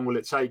is, how long will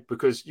it take?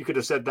 Because you could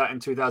have said that in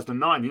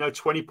 2009.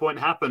 20 Point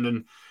happened,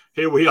 and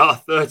here we are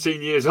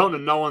 13 years on,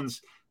 and no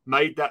one's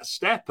made that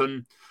step.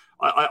 And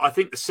I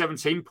think the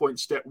 17-point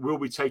step will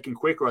be taken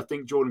quicker. I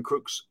think Jordan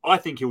Crooks, I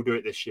think he'll do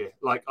it this year.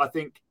 Like, I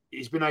think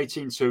he's been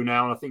 18-2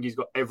 now, and I think he's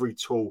got every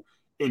tool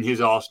in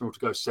his arsenal to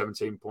go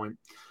 17-point.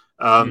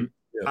 And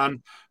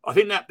I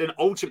think that then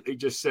ultimately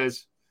just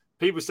says,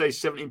 people say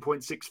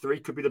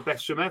 17.63 could be the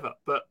best swim ever.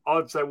 But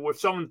I'd say, well, if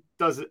someone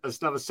does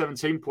another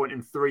 17-point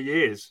in 3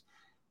 years,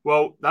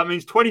 well, that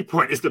means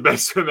 20-point is the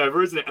best swim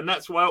ever, isn't it? And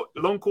that's why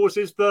long course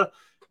is the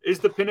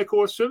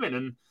pinnacle of swimming.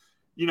 And,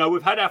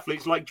 we've had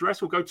athletes like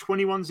Dressel go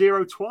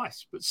 21.0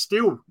 twice, but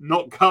still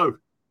not go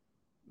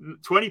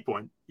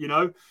 20-point,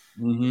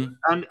 Mm-hmm.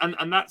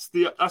 And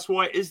that's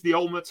why it is the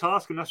ultimate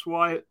task. And that's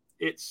why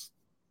it's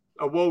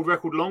a world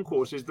record long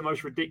course is the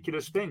most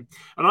ridiculous thing.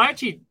 And I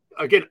actually,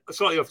 again,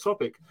 slightly off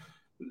topic,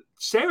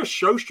 Sarah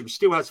Sjostrom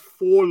still has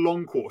 4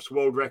 long course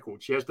world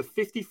records. She has the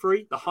 50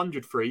 free, the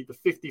 100 free, the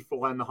 50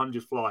 fly, and the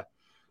 100 fly.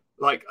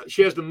 Like,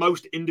 she has the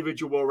most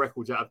individual world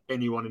records out of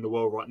anyone in the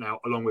world right now,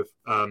 along with,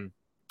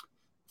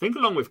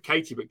 along with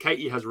Katie, but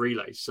Katie has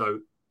relays. So,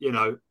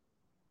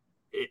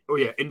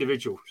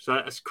 individual. So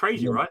that's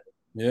crazy, right?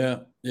 Yeah.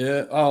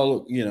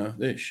 Oh,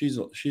 look, she's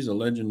a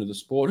legend of the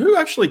sport. Who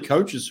actually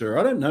coaches her?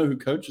 I don't know who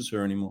coaches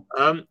her anymore.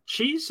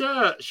 She's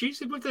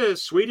with the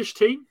Swedish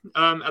team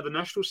at the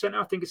National Center.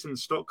 I think it's in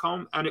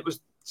Stockholm, and it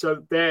was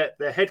their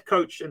head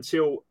coach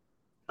until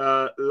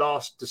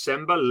last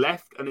December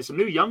left, and it's a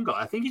new young guy.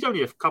 I think he's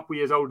only a couple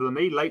years older than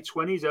me, late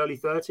 20s, early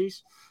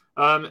 30s.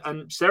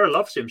 And Sarah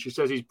loves him. She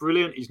says he's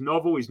brilliant, he's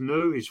novel, he's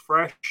new, he's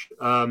fresh.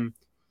 We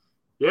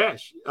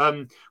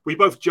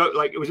both joke,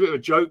 like, it was a bit of a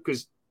joke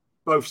because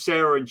both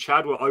Sarah and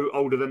Chad were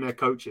older than their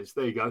coaches.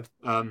 There you go.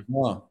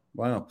 Wow.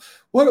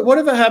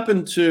 Whatever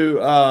happened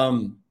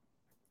to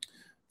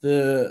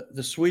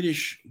the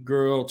Swedish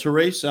girl,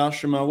 Therese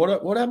Alshama?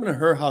 What happened to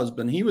her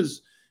husband? He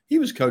was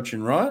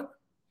coaching, right?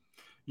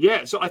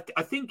 Yeah. So I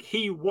think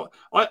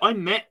I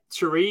met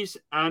Therese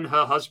and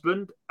her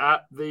husband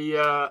at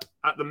the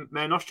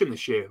Mare Nostrum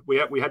this year.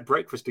 We had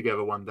breakfast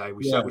together one day.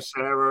 We sat with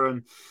Sarah,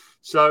 and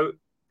so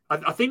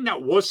I think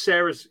that was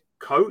Sarah's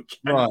coach,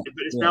 but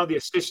it's now the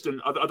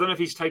assistant. I don't know if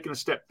he's taken a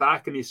step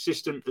back and the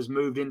assistant has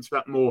moved into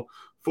that more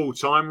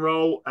full-time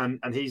role, and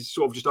he's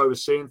sort of just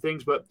overseeing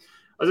things. But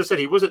as I said,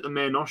 he was at the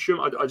Mare Nostrum.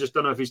 I just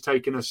don't know if he's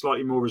taken a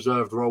slightly more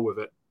reserved role with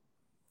it.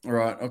 All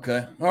right.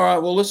 Okay. All right.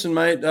 Well, listen,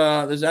 mate,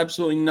 there's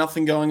absolutely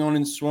nothing going on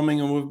in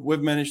swimming, and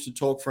we've managed to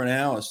talk for an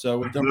hour, so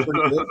we've done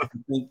pretty good.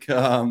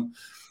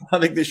 I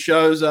think this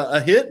show's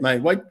a hit,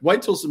 mate.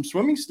 Wait till some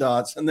swimming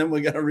starts, and then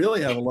we're going to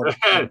really have a lot of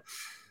fun.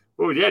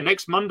 Well, yeah,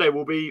 next Monday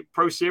will be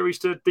Pro Series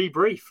to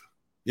debrief.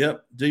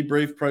 Yep,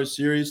 debrief Pro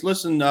Series.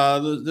 Listen,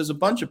 there's a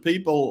bunch of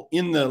people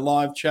in the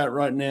live chat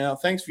right now.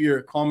 Thanks for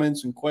your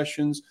comments and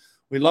questions.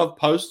 We love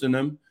posting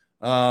them.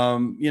 I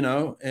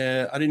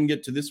didn't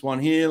get to this one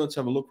here. Let's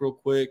have a look real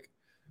quick.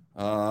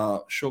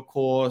 Short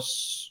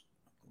course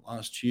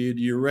last year.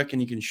 Do you reckon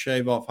you can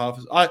shave off half?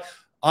 I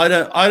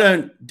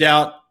don't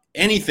doubt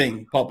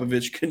anything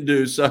Popovich can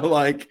do. So,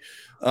 I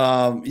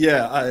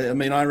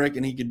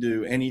reckon he could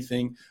do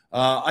anything.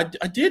 I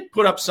did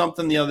put up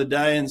something the other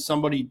day, and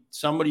somebody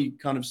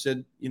kind of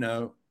said,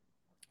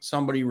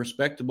 somebody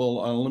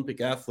respectable, an Olympic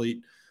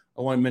athlete,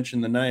 I won't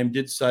mention the name,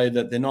 did say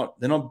that they're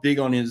not big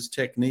on his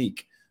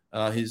technique,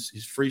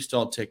 his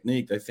freestyle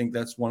technique. They think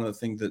that's one of the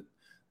things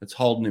that's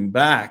holding him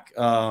back.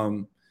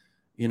 So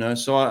I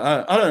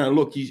don't know.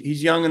 Look,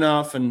 he's young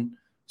enough and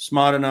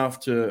smart enough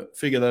to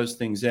figure those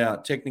things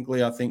out.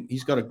 Technically, I think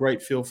he's got a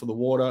great feel for the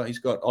water. He's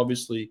got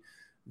obviously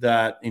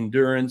that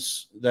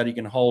endurance, that he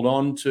can hold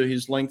on to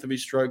his length of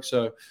his stroke.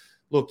 So,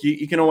 look,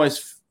 you can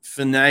always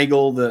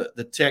finagle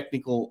the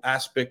technical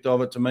aspect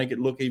of it to make it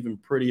look even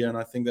prettier, and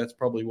I think that's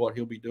probably what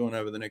he'll be doing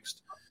over the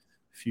next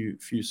few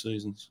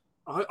seasons.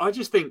 I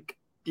just think,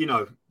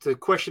 to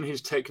question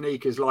his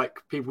technique is like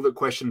people that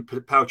question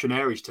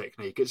Paltrinieri's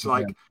technique. It's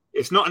like,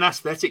 it's not an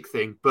aesthetic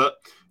thing, but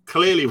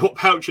clearly what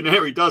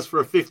Paltrinieri does for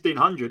a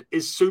 1500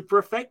 is super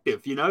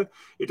effective.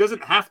 It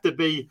doesn't have to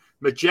be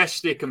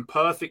majestic and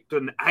perfect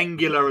and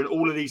angular and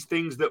all of these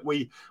things that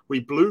we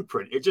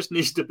blueprint. It just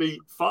needs to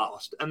be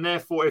fast. And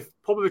therefore, if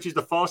Popovic is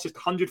the fastest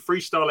 100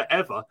 freestyler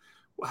ever,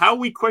 how are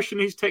we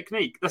questioning his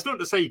technique? That's not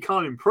to say he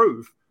can't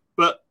improve,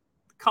 but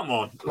come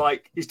on,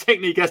 like his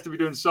technique has to be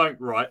doing something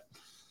right.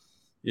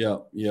 Yeah.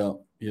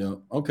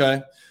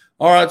 Okay.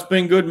 All right. It's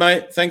been good,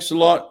 mate. Thanks a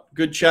lot.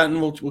 Good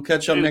chatting. We'll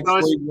catch up next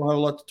week. We'll have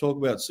a lot to talk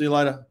about. See you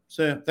later.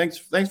 See ya. Thanks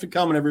for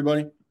coming,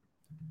 everybody.